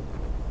where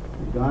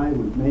the guy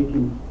was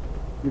making,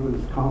 he was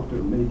a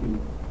sculptor making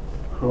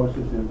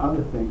crosses and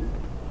other things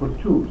for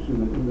tombs in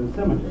the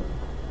cemetery.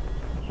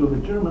 So the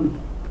Germans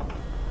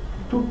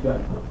took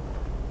that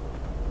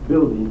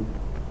building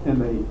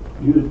and they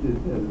used it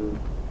as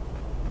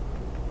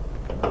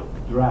a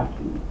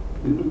drafting.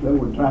 They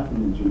were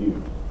drafting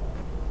engineers.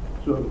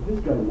 So this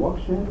guy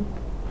walks in,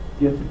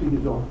 gets into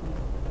his office,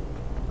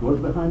 goes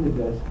behind the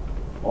desk,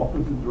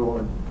 opens the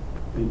drawer,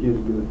 and gives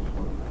me this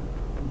photograph.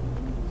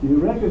 So you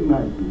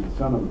recognize me,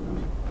 son of a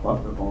gun,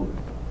 after all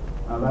this.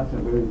 Now that's a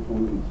very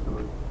moving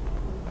story.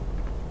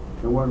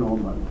 There were no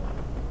money.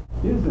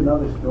 Here's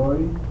another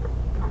story.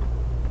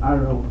 I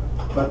don't know,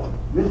 but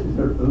this is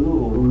a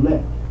little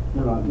roulette.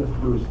 You know, I just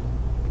do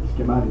a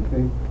schematic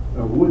thing,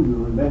 a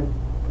wooden roulette,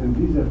 and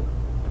these are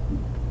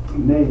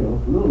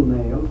nails, little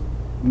nails,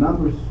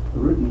 numbers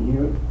written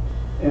here,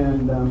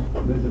 and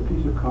there's a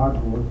piece of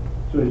cardboard.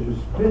 So as you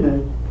spin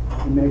it,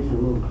 it makes a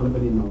little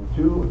clippity note.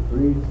 2,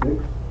 3,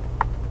 6,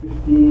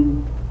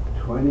 15,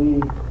 20,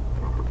 you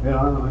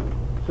know.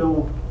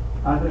 So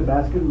I had a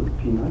basket with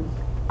peanuts.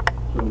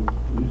 So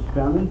you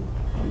spin it,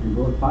 if you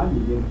go to 5,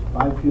 you get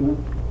 5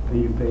 peanuts,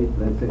 and you pay,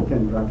 let's say,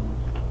 10 drachmas.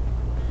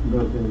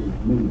 Those days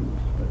millions.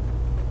 But,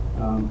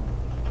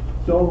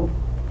 so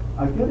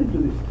I get into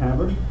this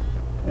tavern,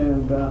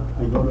 and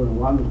I go to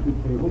 1 or 2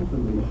 tables,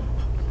 and they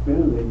spin,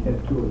 and they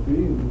get 2 or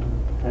 3, and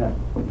half.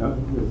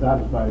 They're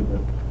satisfied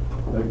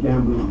their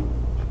gambling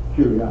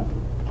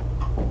curiosity.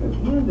 And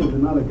here there's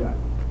another guy,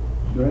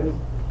 dressed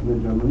in a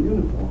German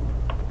uniform.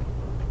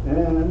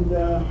 And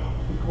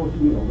he calls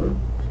me over,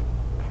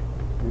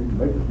 he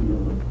invites me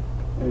over,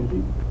 and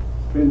he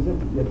spins it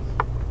and gets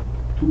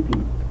 2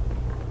 peanuts.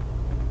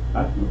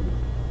 That's no good.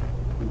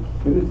 He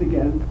spins it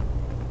again,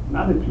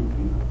 another 2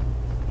 peanuts.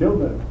 Still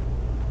better.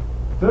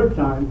 Third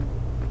time,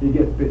 he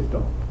gets pissed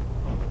off.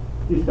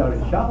 He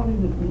started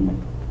shouting at me,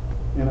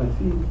 and I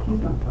see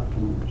he's not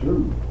talking in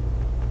German.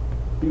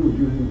 He was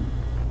using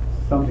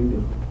something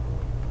different.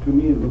 To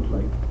me, it looked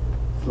like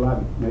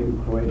Slavic, maybe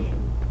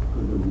Croatian,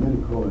 because there were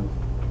many Croats,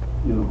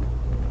 you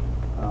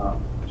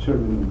know,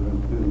 serving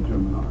in the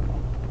German army.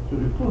 So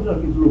he pulls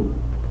out his Luger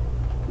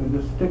and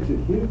just sticks it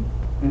here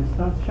and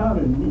starts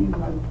shouting at me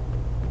like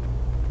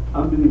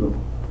unbelievable.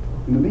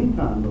 In the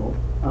meantime, though,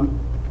 I'm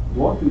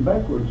walking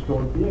backwards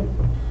toward the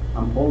exit.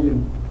 I'm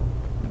holding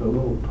the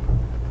little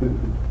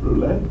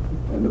roulette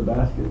and the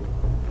basket,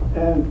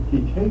 and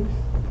he takes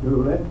the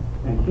roulette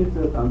and hits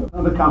it on the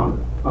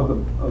counter of the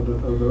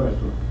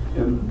restaurant,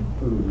 and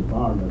it was a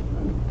bar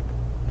restaurant.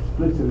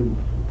 Splits it in.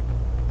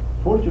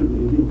 Fortunately,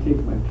 he didn't take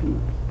my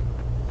peanuts.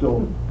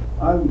 So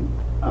I'm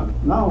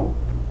now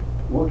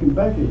walking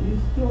back, and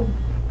he's still,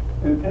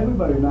 and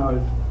everybody now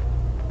is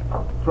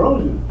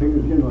frozen,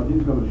 figures, you know,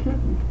 he's going to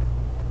shoot me.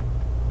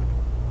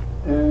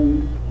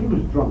 And he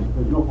was drunk,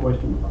 there's no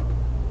question about it.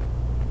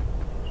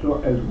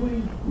 So as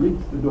we reach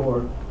the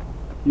door,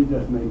 he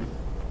just makes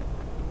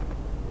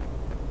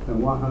a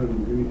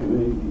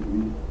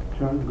 180-degree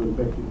turn, goes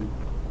back to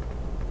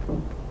the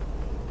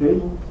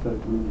table,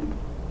 starts moving,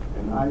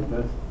 and I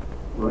just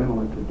ran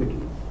like the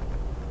Dickens.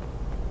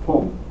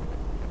 Home.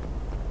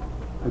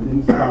 I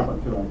didn't stop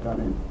until I got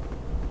in.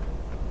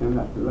 And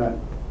after that,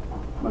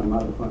 my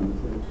mother finally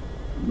said,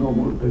 no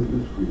more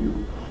business for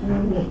you.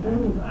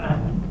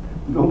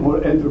 No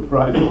more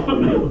enterprise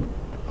for you.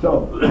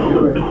 So,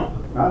 anyway,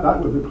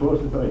 that was the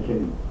closest I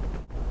came.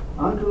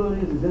 Uncle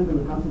Elias is into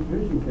the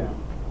concentration camp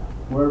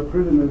where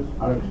prisoners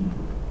are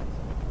executed.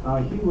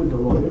 He was a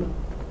lawyer,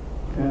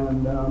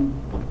 and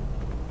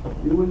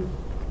he was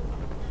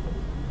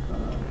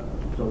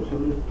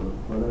socialist or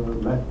whatever,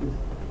 leftist.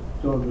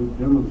 So the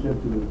German said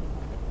to the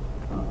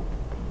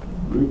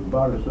Greek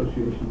Bar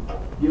Association,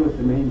 give us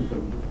the names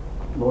of the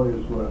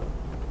lawyers who are,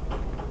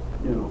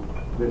 you know,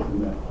 this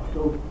and that.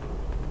 So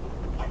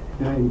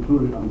they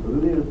included Uncle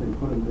Elias, they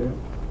put him there.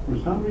 For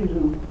some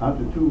reason,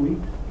 after 2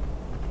 weeks,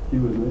 he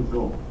was let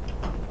go.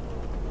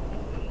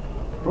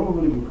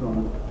 Probably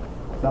because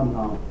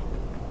somehow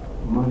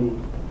money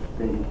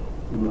stayed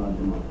in large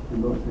amounts.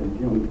 In those days,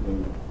 you only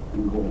paid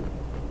in gold.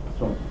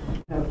 So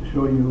I have to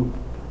show you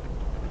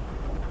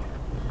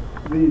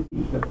these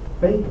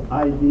fake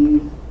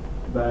IDs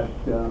that,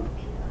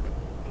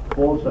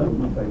 false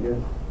IDs, I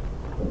guess,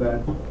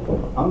 that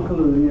Uncle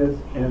Elias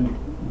and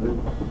the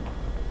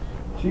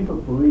chief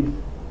of police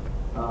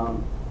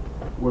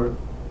were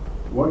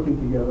working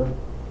together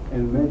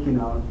and making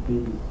out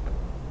these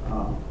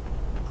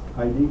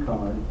ID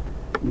cards.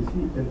 You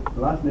see, his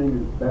last name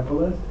is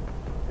Kefalides,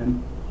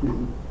 and his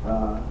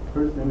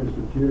first name is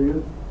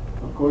Superior.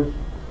 Of course,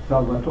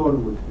 Salvatore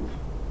was his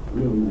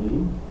real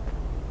name,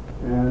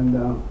 and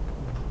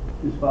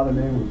his father's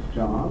name was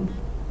John,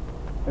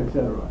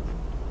 etc.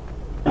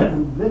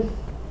 This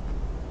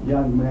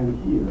young man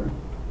here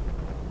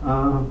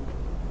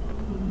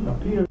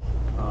appeared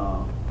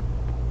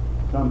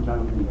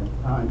sometime in that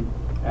time,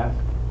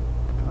 asked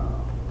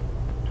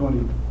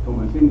Tony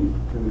Tomasini to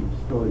tell his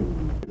story.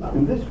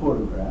 In this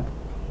photograph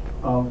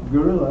of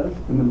gorillas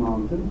in the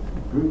mountains,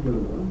 Greek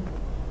gorillas,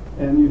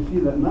 and you see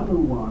that number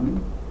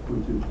 1,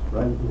 which is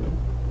right here,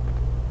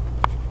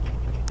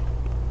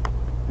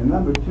 and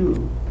number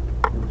 2,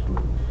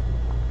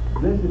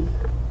 this is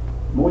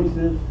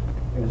Moises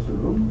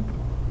Esarum,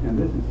 and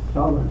this is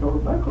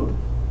Salvatore Kefalides,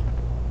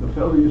 the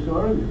fellow you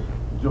saw earlier,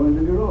 joined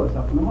the gorillas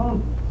up in the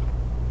mountains.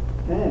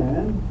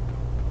 And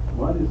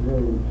what is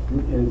very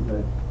interesting is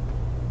that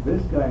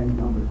this guy,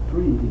 number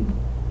 3,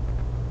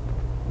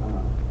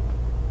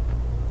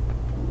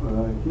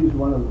 he's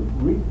one of the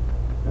Greek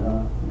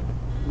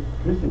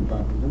Christian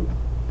partisans,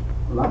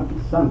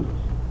 Lakis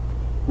Santos,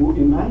 who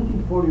in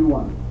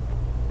 1941,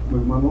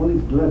 with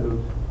Manolis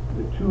Glezos,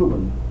 the 2 of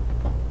them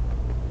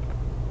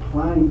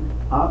climbed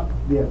up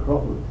the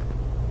Acropolis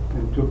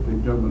and took the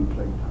German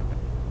flag down.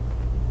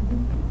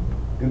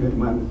 And they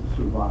managed to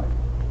survive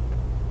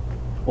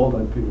all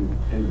that period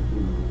and the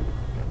war.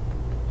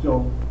 So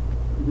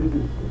this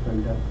is a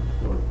fantastic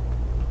story.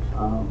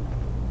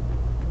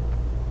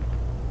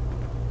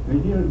 And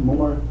here is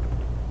more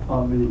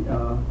of the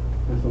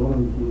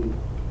Thessaloniki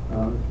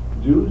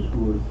Jews who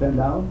were sent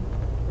out.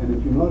 And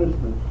if you notice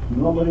that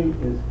nobody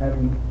is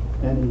having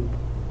any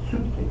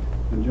suitcase.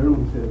 The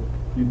Germans said,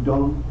 you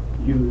don't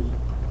use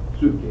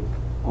suitcase,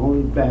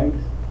 only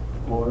bags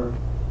or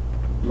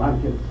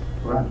blankets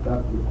wrapped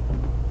up with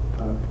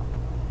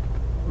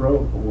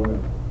rope or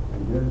whatever.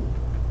 And here's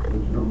the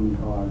German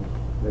cars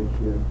right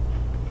here.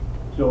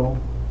 So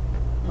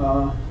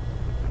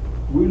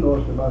we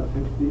lost about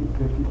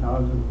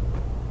 50,000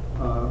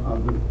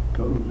 of the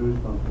total Jewish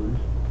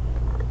population.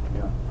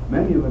 Yeah.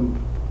 Many of them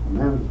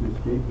managed to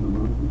escape in the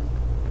mountains,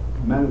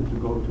 managed to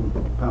go to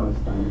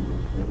Palestine in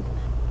those days.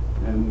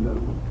 And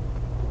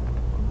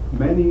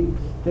many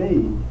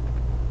stayed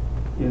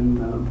in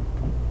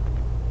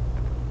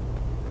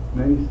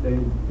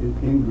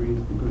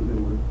Greece because they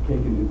were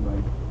taken in by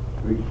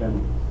Greek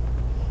families.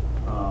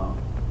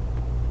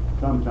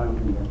 Sometime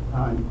in that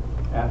time,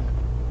 asked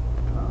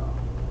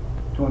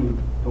Tony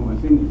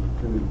Tomasini to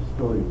tell the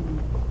story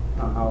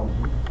how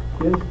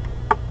his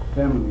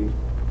family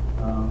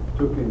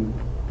took in a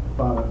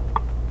father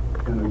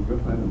and a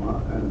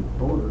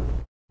daughter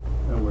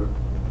that were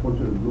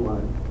fortunately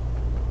blue-eyed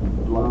and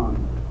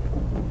blonde,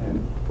 and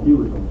he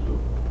was also,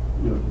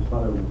 his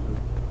father was of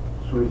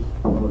Swiss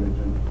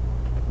origin,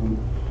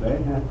 they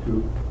had to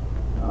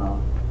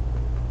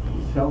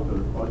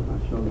shelter, or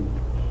not shelter,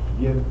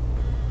 give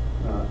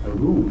a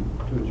room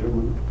to a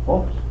German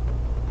officer.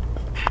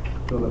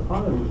 So the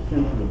father was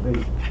sent to the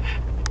base,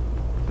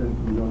 sent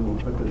to the German,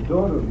 but the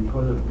daughter,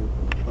 because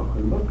of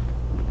her looks,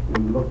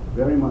 and looked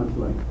very much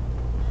like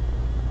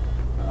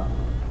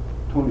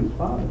Tony's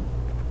father.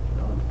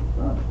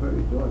 That's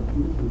very good.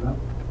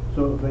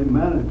 So they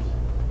managed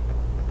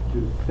to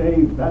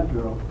save that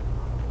girl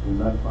and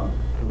that father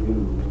to the end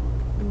of the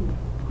war.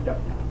 Yep.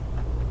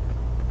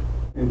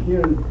 And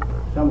here are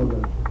some of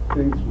the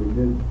things we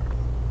did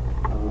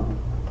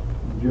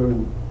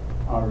during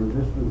our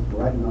resistance,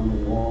 writing on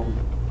the walls.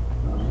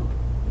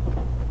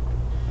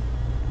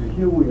 And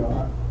here we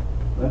are.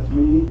 That's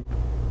me.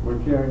 We're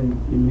carrying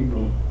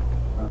illegal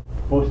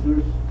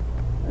posters,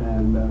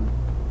 and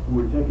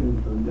we're taking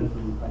it from this.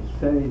 I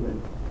say that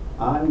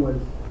I was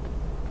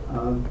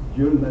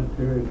during that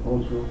period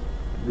also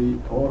the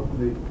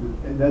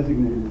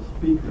designated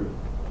speaker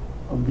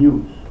of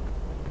news.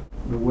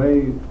 The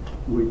way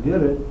we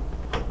did it,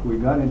 we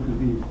got into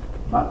these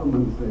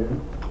battlements there,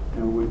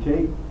 and we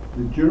take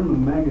the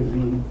German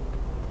magazine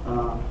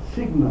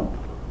Signal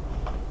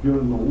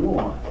during the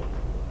war.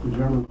 The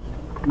Germans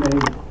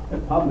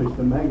published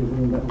a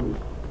magazine that was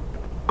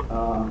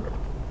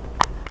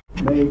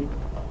made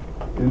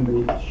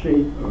in the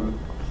shape or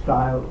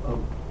style of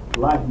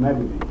Life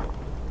magazine.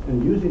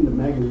 And using the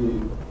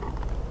magazine,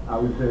 I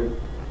would say,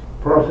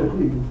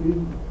 processing, you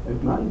see,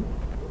 at night.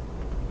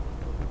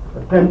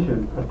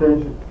 Attention,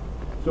 attention.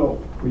 So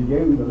we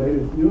gave them the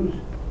latest news,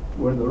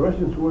 where the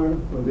Russians were,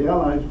 where the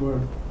Allies were.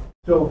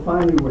 So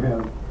finally we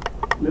have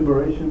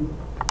liberation.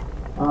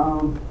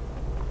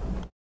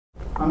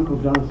 Uncle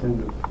John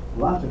sent us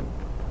lots of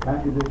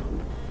packages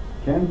with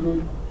canned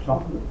goods,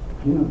 chocolate,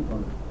 peanut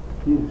butter.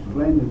 He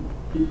explained it.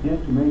 He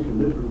had to make a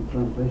literal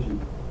translation.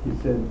 He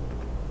said,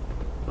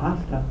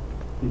 pasta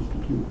is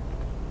the cue.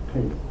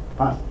 Paste,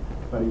 pasta.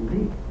 But in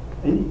Greek,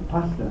 any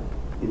pasta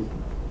is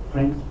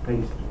French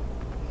pastry.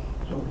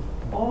 So it's,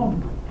 oh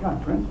my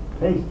God, French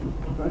pastry,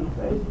 French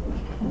pastry.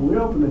 We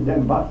open the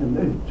damn box and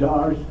there's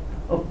jars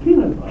of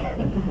peanut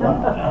butter.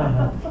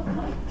 Wow.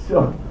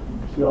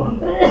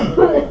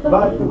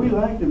 But we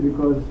liked it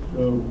because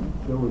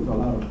there was a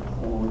lot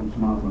of orange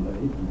marmalade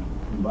and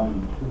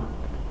combined the two.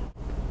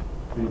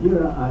 And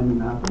here I'm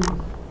in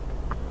Athens,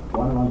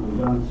 one of the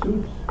brown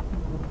suits,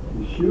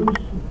 the shoes,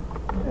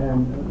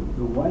 and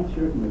the white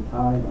shirt and the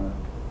tie are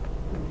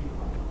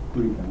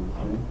Greek, I would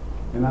say.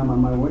 And I'm on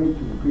my way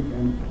to the Greek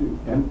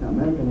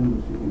American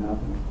Embassy in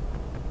Athens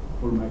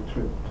for my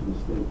trip to the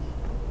States.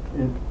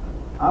 And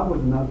I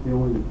was not the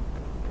only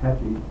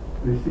happy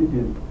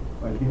recipient,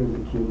 but here's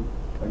a kid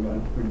I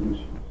got pretty new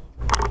shoes.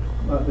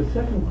 The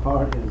second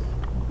part is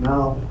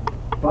now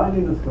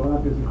finding the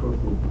Escalapius across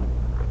the Atlantic.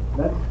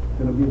 That's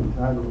going to be the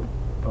title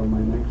of my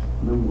next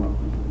memoir,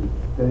 which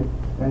is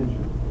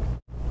extension.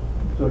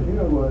 So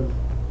here I was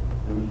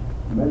in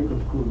medical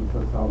school in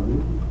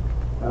Thessaloniki,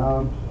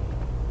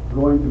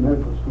 going to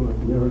medical school at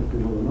the University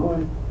of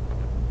Illinois,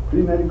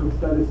 pre-medical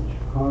studies in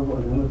Chicago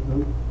and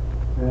Elliston,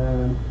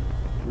 and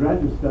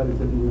graduate studies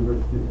at the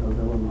University of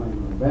Illinois in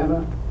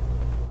Urbana,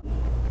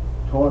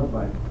 taught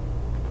by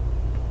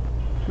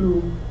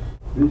two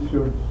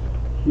research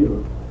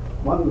heroes.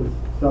 One was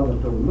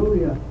Salvatore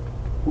Luria,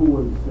 who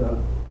was a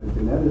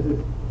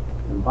geneticist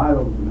and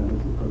viral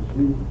geneticist, because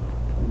he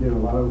did a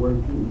lot of work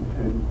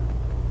in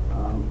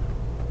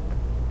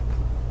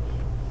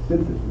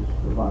synthesis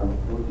of viral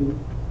protein,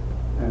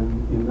 and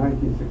in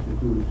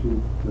 1962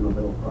 received the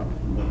Nobel Prize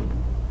in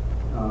medicine.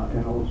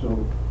 And also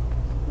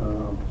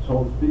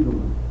Saul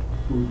Spiegelman,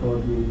 who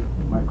taught me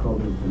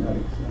microbial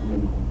genetics and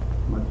then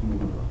much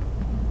more.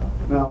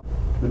 Now,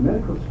 the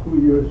medical school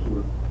years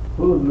were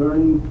full of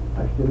learning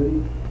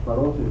activity, but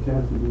also a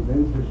chance to do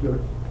advanced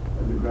research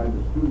as a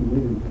graduate student,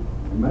 leading to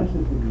a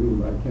master's degree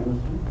in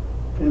biochemistry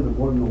and the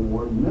Gordon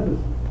Award in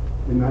medicine.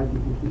 In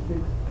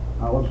 1956,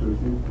 I also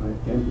received my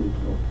MD,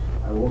 so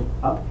I walked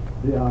up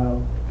the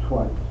aisle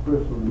twice,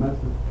 first for the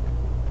master's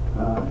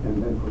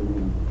and then for the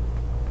MD.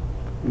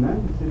 In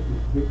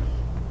 1966,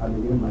 I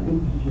began my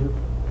internship,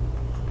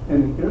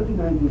 and in early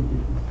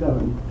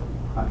 1957,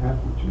 I had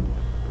to choose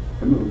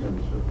a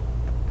military service.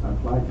 I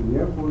applied to the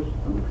Air Force,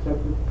 I'm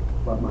accepted,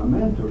 but my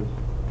mentors,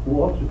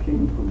 who also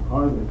came from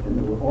Harvard, and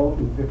they were all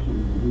infectious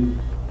disease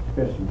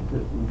specialists,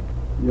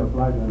 they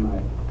applied and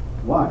I,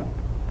 why?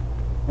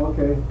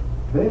 Okay,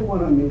 they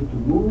wanted me to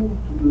move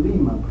to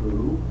Lima,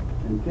 Peru,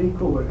 and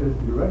take over as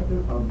director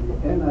of the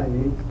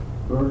NIH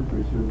Bird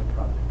Research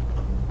Project.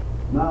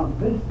 Now,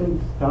 this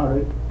thing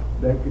started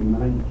back in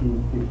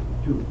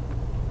 1952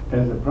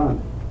 as a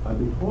project. But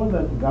before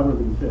that, the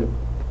government said,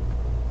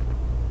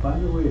 by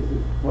the way, it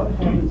says, what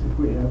happens if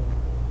we have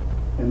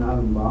an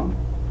atom bomb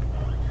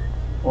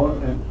or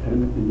a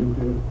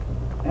nuclear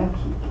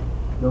accident?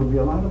 There will be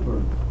a lot of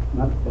burns,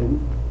 not 10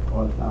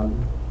 or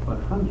 1,000, but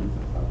hundreds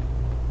of thousands.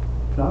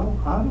 So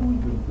how do we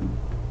do them?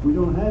 We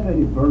don't have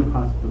any burn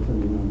hospitals in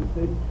the United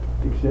States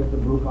except the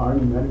Brooke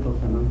Army Medical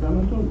Center in San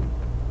Antonio.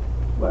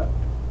 Well,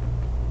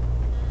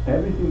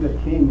 everything that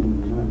came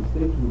in the United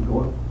States would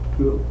go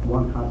to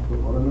one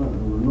hospital or another.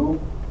 There were no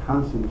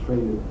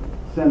concentrated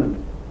centers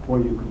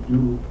where you could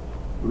do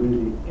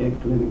really a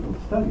clinical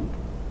study.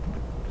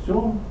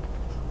 So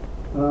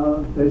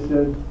they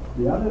said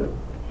the other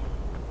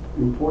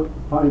important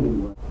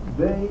finding was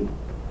they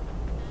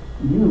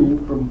knew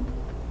from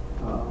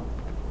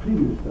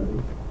previous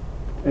studies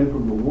and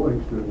from the war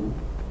experience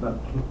that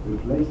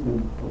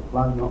replacement of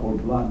plasma or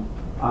blood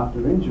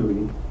after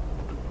injury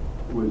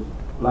was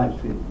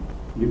life-saving.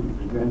 You could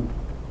prevent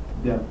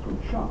death from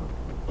shock.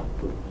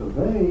 So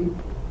they,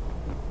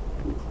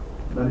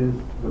 that is,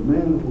 the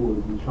man who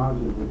was in charge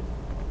of this,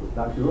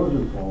 Dr.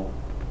 Rosenthal,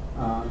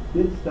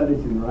 did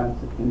studies in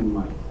rats and in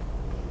mice,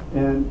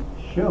 and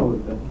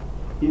showed that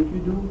if you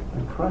do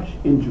a crush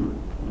injury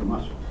of the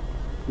muscle,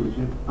 which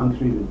is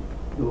untreated,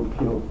 it will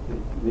kill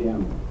the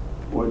animal.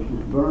 Or if you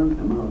burn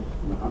a mouse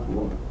in hot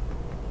water,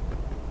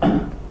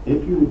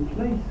 if you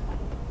treat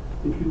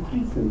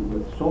them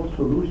with salt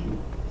solution,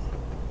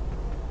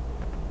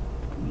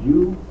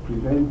 you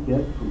prevent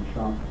death from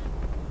shock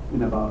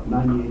in about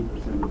 98%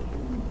 of the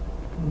cases.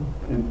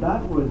 And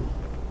that was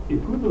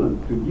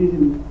equivalent to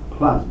giving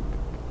plasma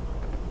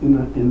in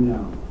the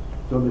animal.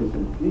 So they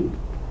said, gee,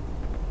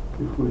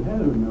 if we had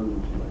an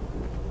emergency like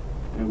this,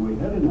 and we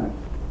had an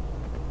accident,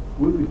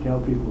 we could tell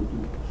people to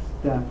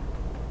stack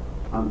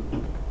on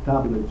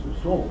tablets of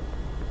salt,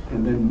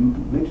 and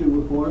then mix it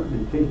with water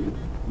and take it,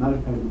 not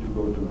having to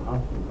go to the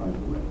hospital right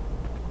away.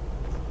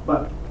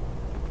 But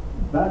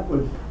that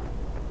was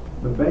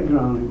the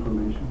background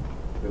information.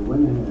 They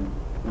went ahead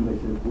and they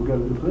said, we've got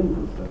to do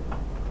clinical studies.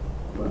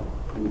 Well,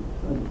 clinical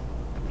studies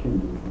can't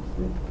do it in the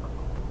States.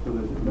 So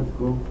they said, let's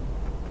go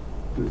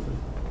to the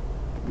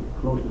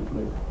closest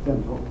place,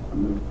 Central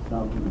America,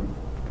 South America.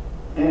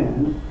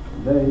 And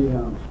they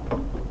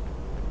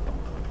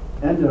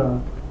ended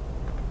up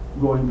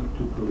going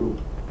to Peru.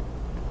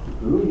 To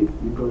Peru,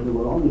 because there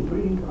were only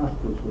 3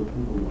 hospitals where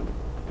people went.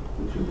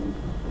 The children's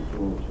hospital for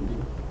all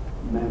children,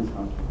 men's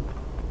hospital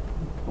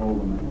for all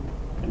the men,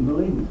 and the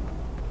ladies' hospital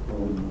for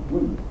all the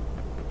women.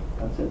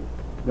 That's it.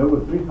 There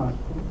were 3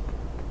 hospitals,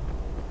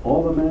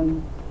 all the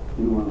men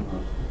in one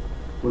hospital,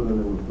 whether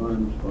they were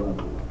burns or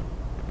otherwise.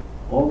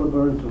 All the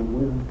burns on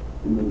women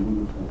in the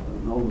women's hospital,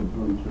 and all the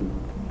burns children in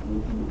the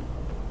women's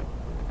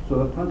hospital.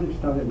 So the project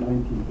started in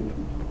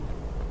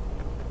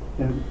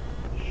 1952. And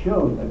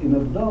showed that in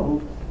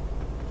adults,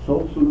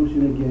 salt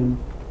solution again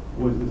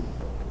was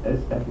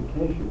as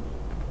efficacious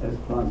as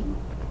plasma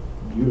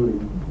during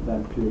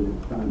that period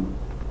of time of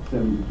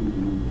 72 to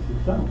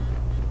 96 hours.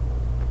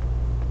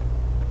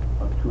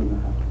 About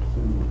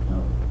 2.5%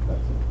 mortality,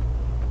 that's it.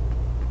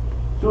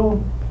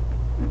 So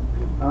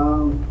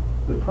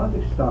the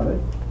project started,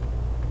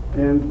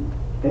 and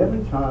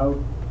every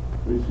child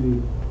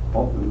received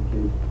alternate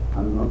case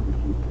and an alternate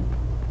case,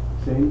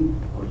 same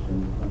or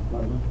same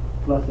plasma,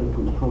 plus a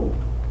control,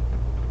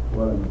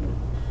 whatever,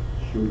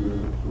 sugar,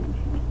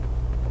 solution,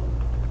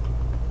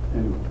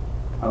 anyway,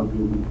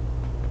 albumin.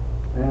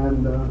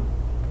 And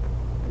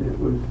it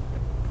was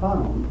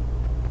found,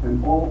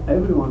 and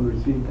everyone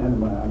received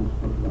antibiotics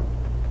prophylactic.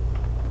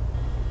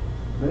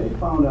 They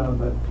found out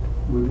that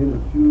within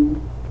a few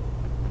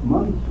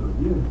months or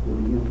years, they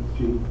began to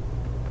see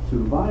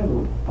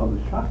survival of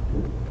the shock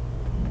period,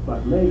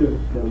 but later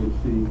they would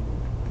see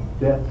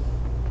deaths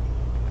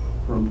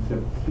from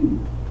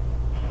septicemia.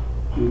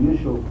 The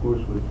initial, of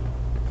course, was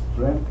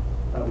strep.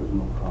 That was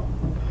no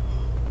problem.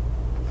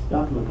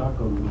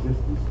 Staphylococcal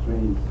resistant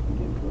strains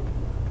began to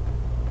appear.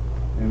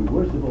 And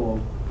worst of all,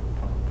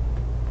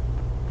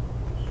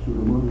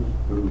 Pseudomonas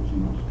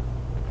aeruginosa.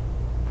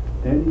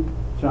 Any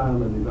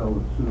child that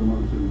developed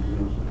Pseudomonas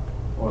aeruginosa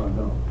or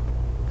adult,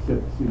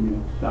 septicemia,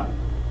 died.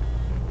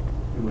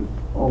 It was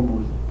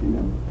almost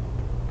inevitable.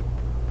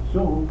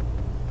 So,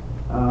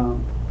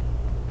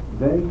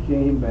 they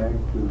came back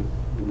to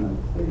the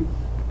United States,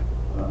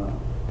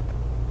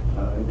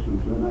 actually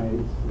to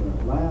NIH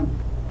lab,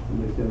 and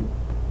they said,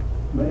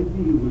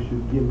 maybe we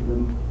should give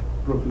them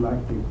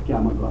prophylactic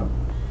gamma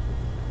globulin.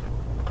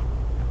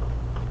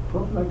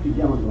 Prophylactic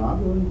gamma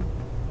globulin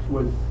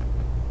was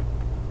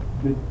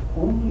the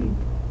only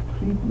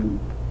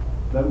treatment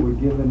that were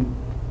given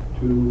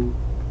to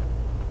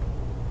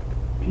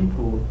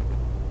people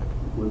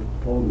with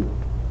polio.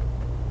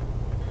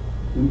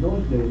 In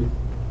those days,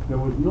 there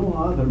was no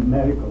other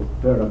medical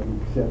therapy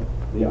except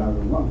the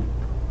iron lung.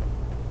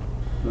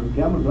 So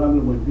gamma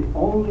globulin was the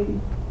only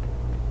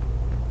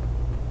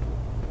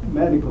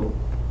medical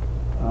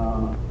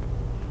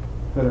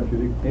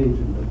therapeutic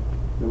agent that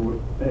they were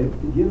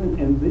given,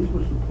 and this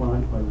was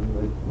supplied by the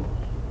Red Cross.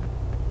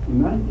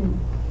 In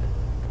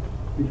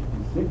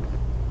 1956,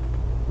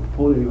 the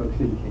polio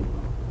vaccine came out,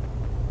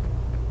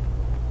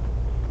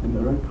 and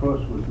the Red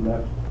Cross was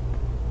left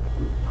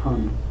with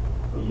tons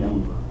of gamma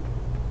globulin.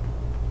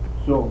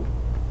 So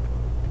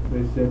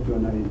they said to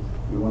NIH,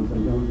 you want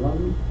some gamma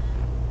globulin?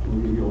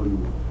 We'll give you all you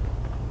want.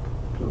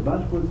 So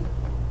that was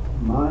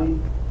my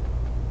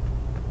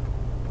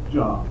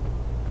job,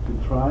 to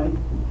try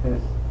to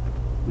test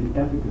the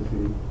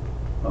efficacy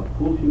of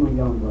full human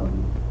gamma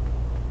globulin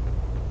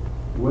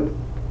with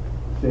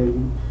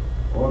savings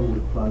or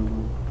with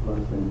plasma plus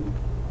savings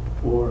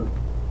or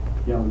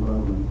young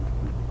government,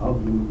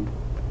 albumin,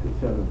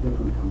 etc.,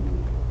 different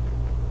companies.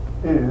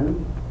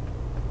 And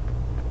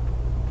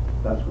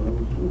that's what I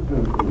was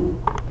doing.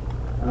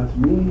 That's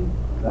me,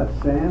 that's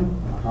Sam,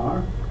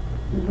 Ahar.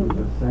 This was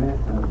the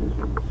this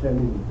was the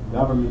setting the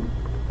government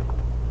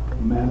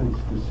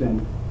managed to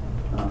send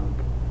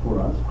for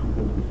us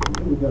because we said,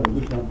 we got to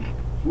do something.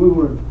 We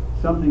were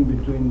something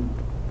between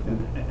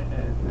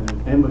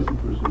an embassy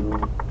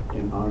personnel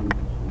and army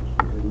personnel.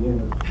 So they gave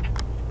us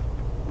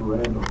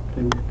red or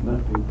pink,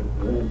 nothing but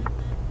red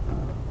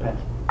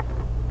passports.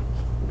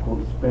 They're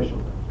called special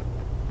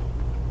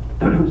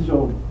passports. So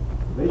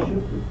they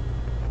shipped it.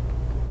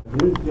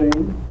 Here's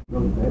Jane,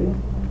 little Betty.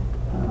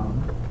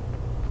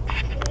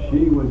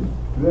 She was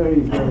very,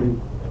 very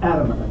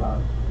adamant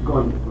about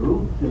going to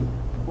Peru. She said,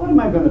 what am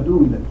I going to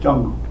do in the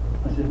jungle?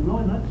 I said, no,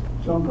 not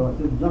jungle. I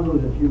said, the jungle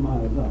is a few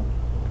miles up.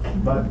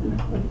 But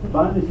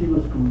finally she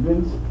was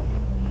convinced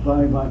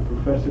by my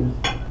professors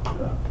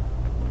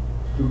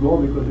to go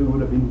because it would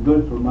have been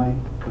good for my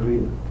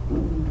career.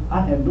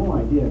 I had no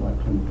idea about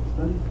clinical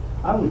studies.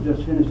 I was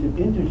just finishing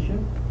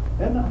internship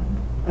and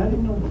I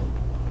didn't know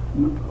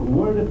a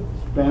word of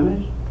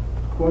Spanish.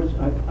 Of course,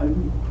 I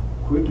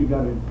quickly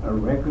got a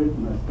record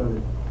and I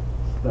started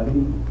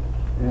studying.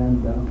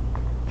 And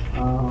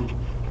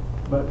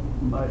but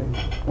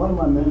one of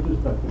my mentors,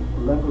 Dr.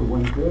 Leper,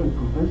 went there and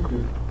convinced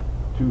her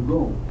to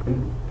go.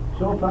 And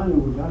so finally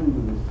we got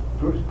into this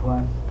first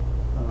class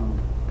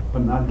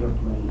Panagra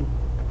plane.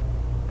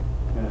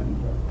 And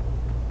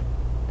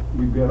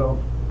we get off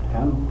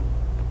Panama.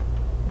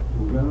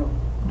 We got off,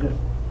 just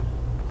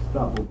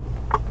stop over.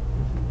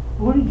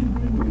 What did you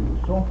bring me? It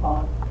was so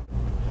hot.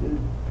 I said,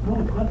 no,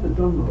 it's not the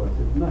jungle. I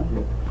said, not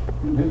yet.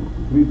 And then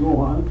we go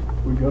on.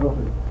 We got off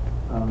at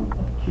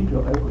Quito,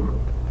 Ecuador.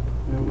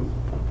 And it was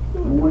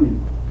morning.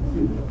 You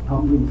see the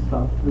tumbling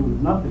stuff. There was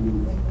nothing. It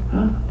was,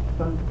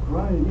 started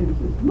crying. He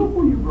says, look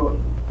what you brought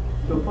me.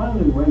 So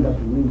finally we went up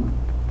to Lima.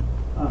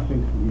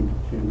 Things began to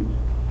change.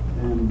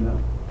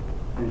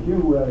 And here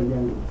we are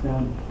again with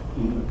Sam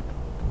in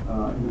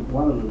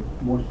one of the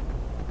most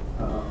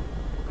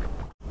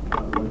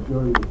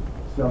luxurious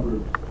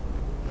suburbs,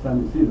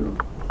 San Isidro,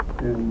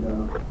 and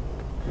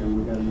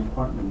we had an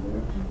apartment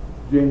there.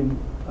 Jane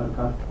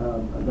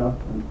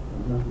adapted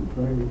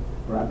very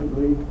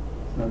rapidly,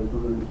 started to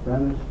learn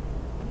Spanish,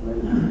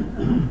 later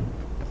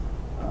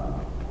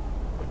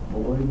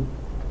bowling,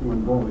 she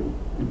went bowling.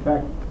 In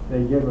fact,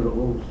 they gave her a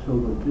little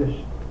silver dish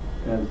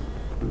as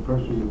the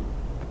person with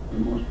the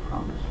most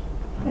promise.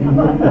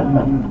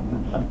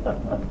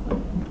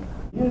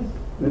 Yes,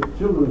 the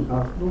Children's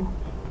Hospital,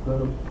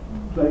 the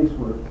place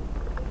where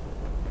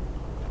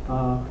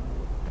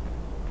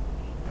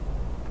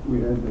we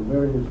had the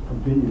various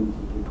pavilions,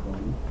 as we call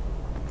them.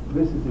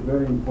 This is a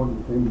very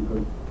important thing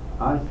because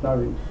I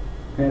started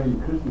having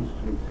Christmas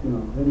trees. You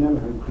know, they never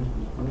had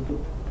Christmas trees. So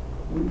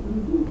what are you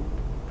going to do?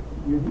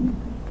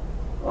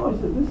 Oh, I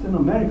said, this is an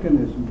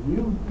Americanism.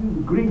 You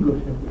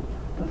gringos have it.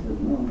 I said,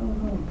 no.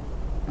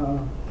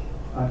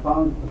 I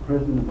found the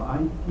president of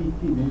ITT,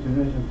 the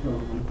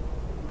International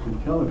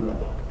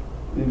Telegraph,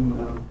 in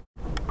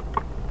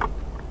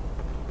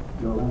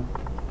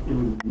it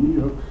was New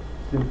York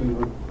Symphony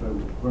Orchestra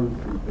with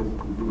Bernstein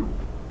physically doing it.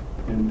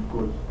 And of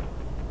course,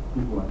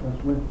 people like us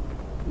went,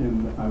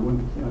 and I went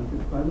to say, I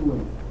said, by the way,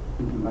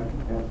 would you like to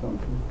have some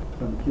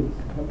kids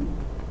help me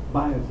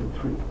buy us a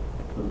tree?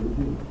 So they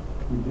did.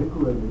 We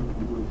decorated it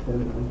and we set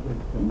it like this.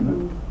 The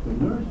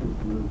nurses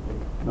knew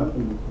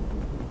nothing was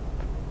supposed to.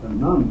 The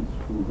nuns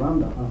who run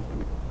the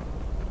hospital,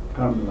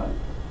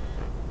 Carmelites,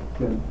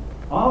 said,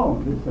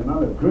 oh, this is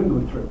another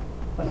gringo trip.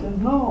 I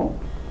said, no,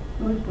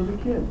 it's for the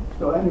kids.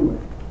 So anyway,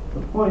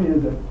 the point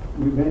is that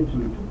we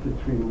eventually took the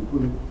tree and we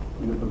put it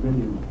in the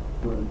pavilion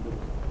where the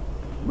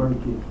burn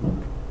kids were.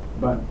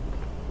 But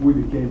we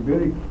became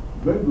very,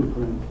 very good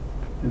friends,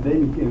 and they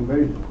became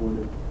very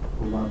supportive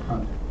of our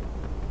project.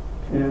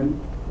 And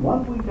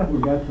 1 week after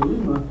we got to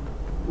Lima,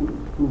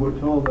 we were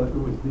told that it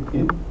was the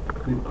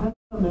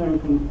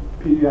Pan-American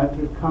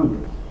Pediatric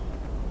Congress,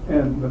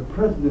 and the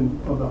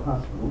president of the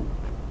hospital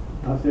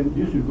said,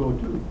 you should go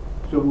too.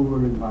 So we were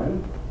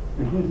invited,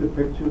 and here's a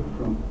picture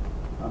from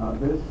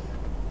this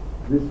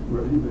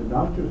were either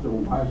doctors or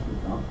wives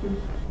of doctors.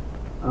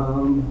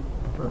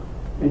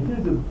 And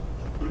here's the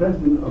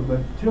president of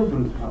the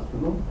Children's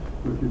Hospital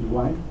with his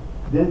wife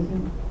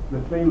dancing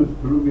the famous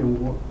Peruvian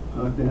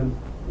dance,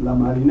 La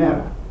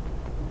Marinera.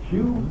 If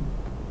you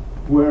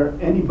were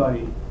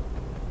anybody,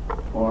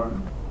 or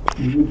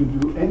you knew to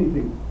do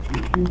anything,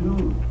 if you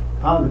knew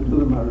how to do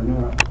the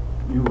Marinera,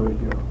 you were a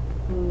hero.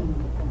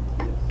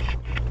 Yes.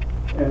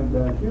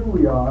 And here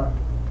we are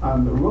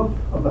on the roof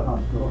of the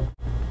hospital.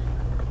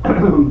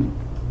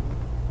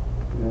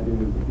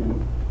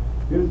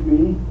 Here's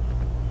me,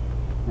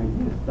 and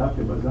here's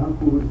Dr. Bazan,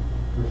 who was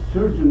the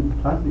surgeon,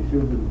 plastic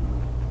surgeon.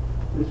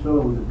 This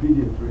fellow was a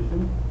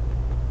pediatrician.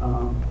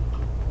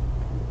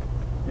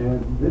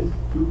 And these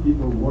two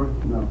people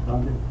worked in our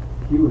project.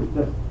 He was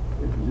just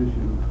a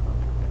physician.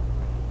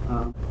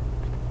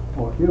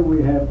 Or here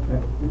we have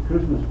a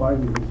Christmas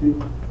party. You can see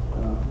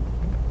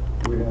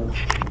we have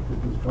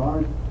Christmas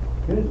card.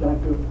 Here's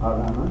Dr.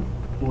 Arana,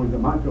 who is a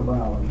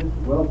microbiologist,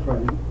 well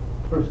trained,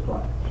 first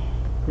class.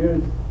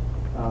 Here's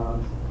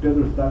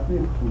Pedro Staffy,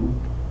 who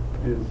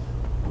is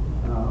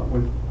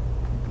was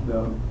the,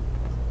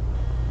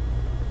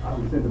 I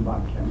would say, the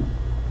biochemist,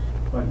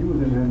 but he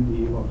was an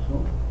MD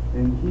also,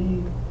 and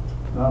he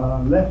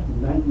left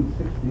in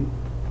 1960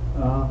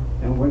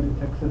 and went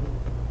to Texas,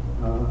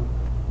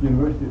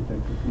 University of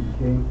Texas. He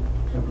became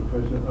a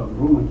professor of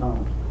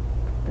rheumatology,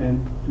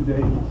 and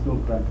today he's still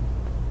practicing.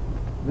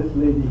 This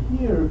lady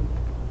here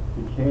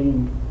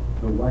became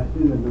the wife,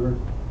 the nurse,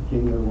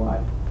 became the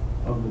wife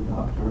of the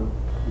doctor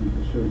who's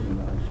the surgeon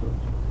that I showed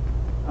you.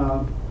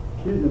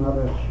 Here's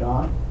another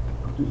shot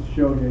to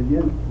show you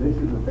again. This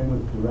is the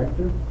famous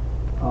director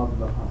of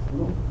the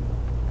hospital,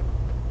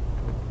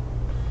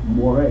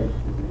 Moray,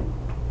 his name.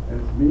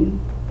 That's me,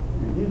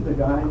 and he's the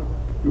guy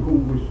to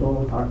whom we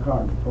sold our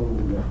car before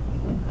we left.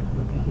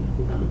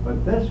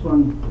 But this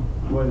one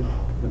was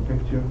the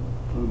picture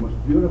of the most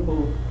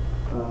beautiful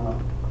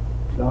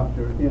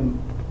doctor in,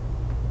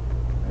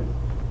 as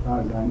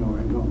far as I know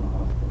the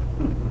hospital.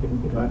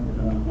 But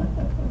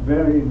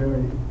very,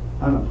 very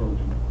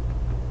unapproachable.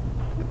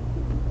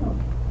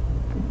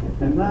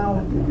 And now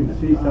you can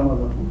see some of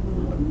the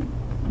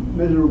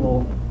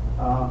miserable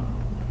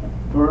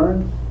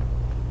burns.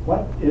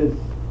 What is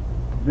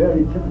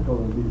very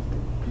typical of these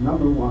things?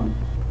 Number one,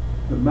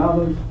 the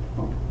mothers,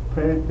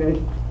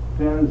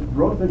 parents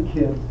brought their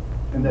kids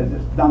and they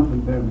just dumped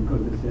them there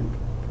because they said,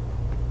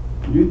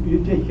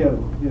 you take care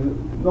of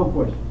them, no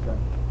questions.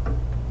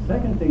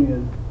 Second thing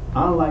is,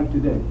 unlike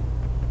today,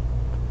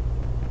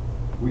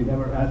 we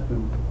never asked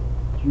them,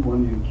 do you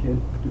want your kid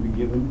to be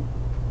given,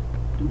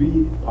 to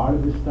be part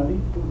of the study,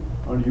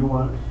 or do you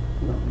want,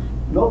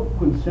 no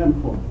consent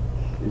form.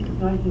 This is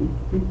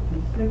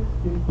 1956,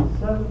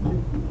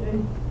 57,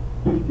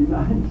 58,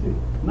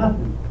 59,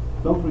 nothing.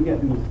 Don't forget,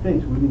 in the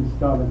States, we didn't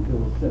start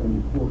until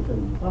 74,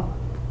 75.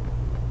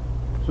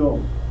 So,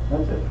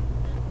 that's it.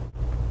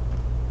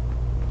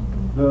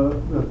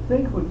 The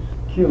thing which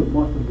killed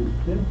most of these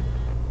kids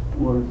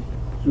was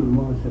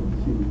Pseudomonas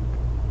septicemia.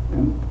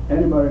 And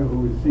anybody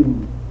who has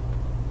seen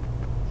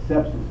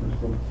sepsis or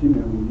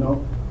septicemia will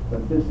know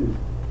that this is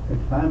a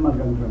thyma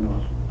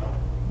gangrenosa.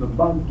 The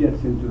bug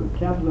gets into the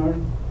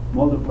capillary,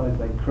 multiplies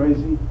like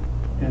crazy,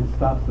 and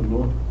stops the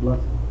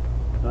blood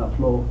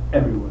flow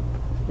everywhere,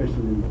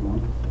 especially in the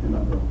lungs and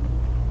other organs.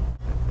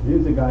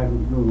 Here's a guy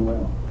who's doing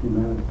well. He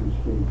managed to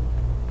escape.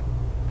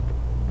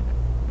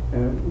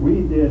 And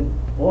we did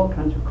all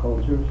kinds of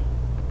cultures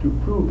to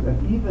prove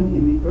that even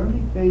in the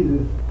early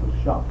phases of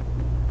shock,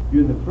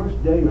 during the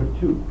first day or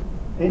two,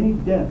 any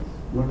deaths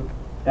were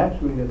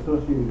actually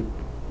associated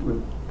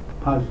with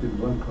positive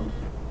blood culture.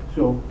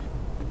 So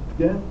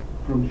death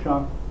from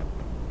shock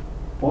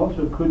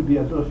also could be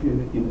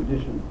associated in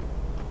addition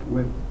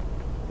with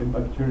a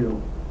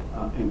bacterial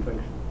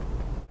infection.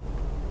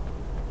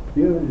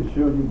 Here I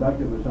showed you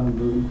Dr. Vassan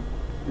doing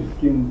a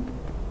skin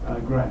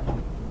graft.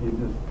 He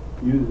just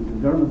uses a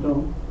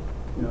dermatome,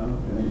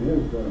 and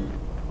here's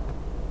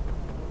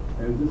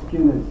the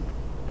skin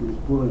is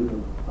pulling it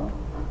up.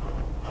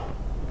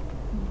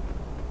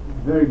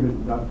 Very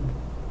good doctor,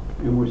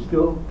 and we're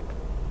still,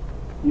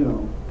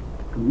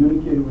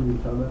 communicating with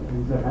each other.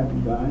 He's a happy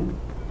guy.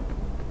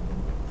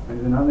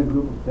 There's another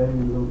group of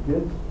 10 little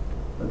kids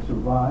that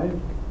survived,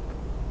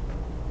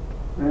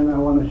 and I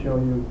want to show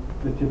you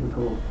the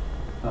typical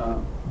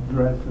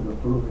dress of a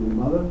Peruvian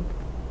mother,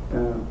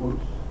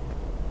 which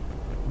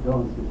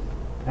dons this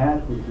hat,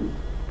 which is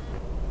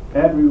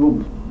every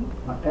woman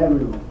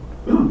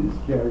is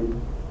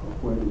carrying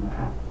wearing a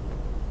hat.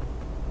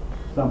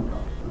 Some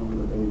over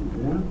the baby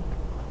there.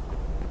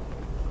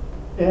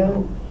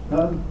 And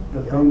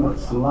the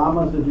famous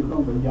llamas that you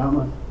call the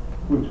llamas,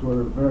 which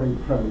were very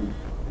prevalent.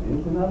 And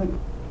here's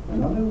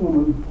another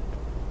woman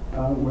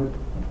with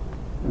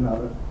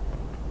another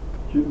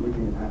cute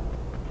looking hat.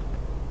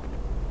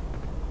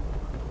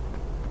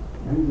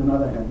 And here's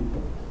another happy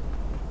face.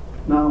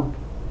 Now,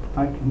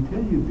 I can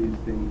tell you these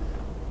things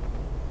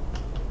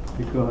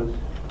because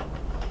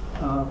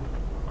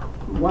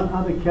one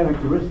other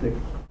characteristic,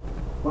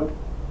 what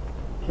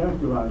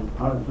characterized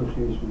our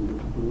association with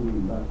the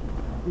Peruvian doctors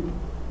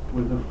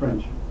was the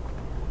friendship.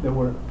 They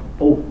were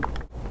open,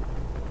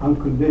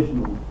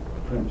 unconditional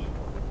friendship.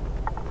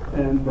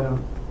 And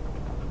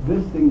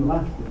this thing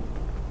lasted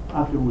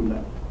after we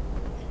left.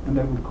 And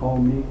they would call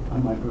me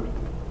on my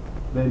birthday.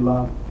 They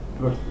loved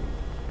birthdays.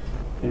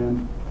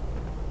 And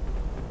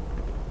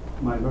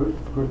my first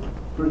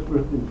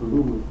birthday in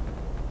Peru was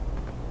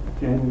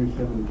January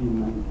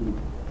 17,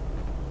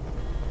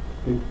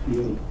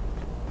 1958.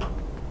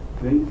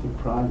 They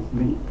surprised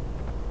me,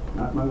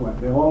 not my wife.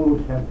 They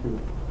always had to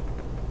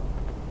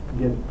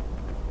get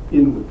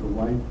in with the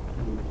wife,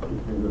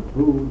 prepare the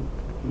food,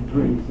 the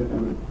drinks, and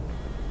everything.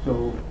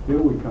 So here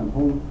we come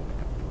home,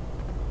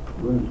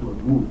 we're into a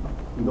movie.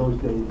 In those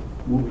days,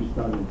 movies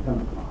started at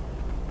 10 o'clock.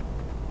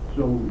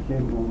 So we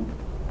came home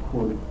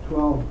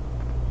 11:45,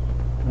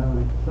 and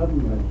I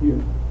suddenly I hear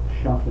hear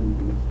shuffling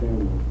in the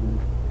stairwell. And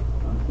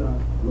I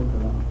started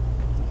looking around.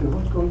 I said,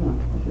 what's going on?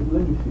 I said,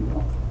 let me see.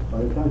 Oh, by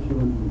the time she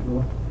went to the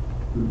door,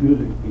 the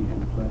music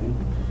began playing.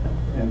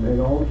 And they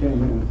all came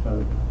in and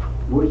started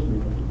wishing me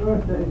happy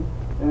birthday.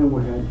 And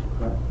we had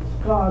cracked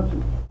the cards.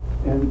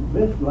 And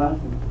this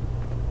lasted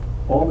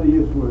all the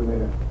years we were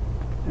there.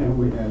 And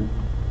we had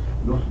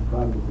no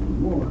surprises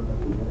anymore, but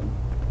we had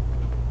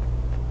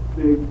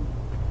big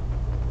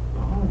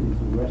parties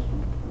and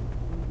restaurants.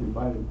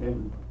 Invited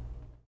everybody.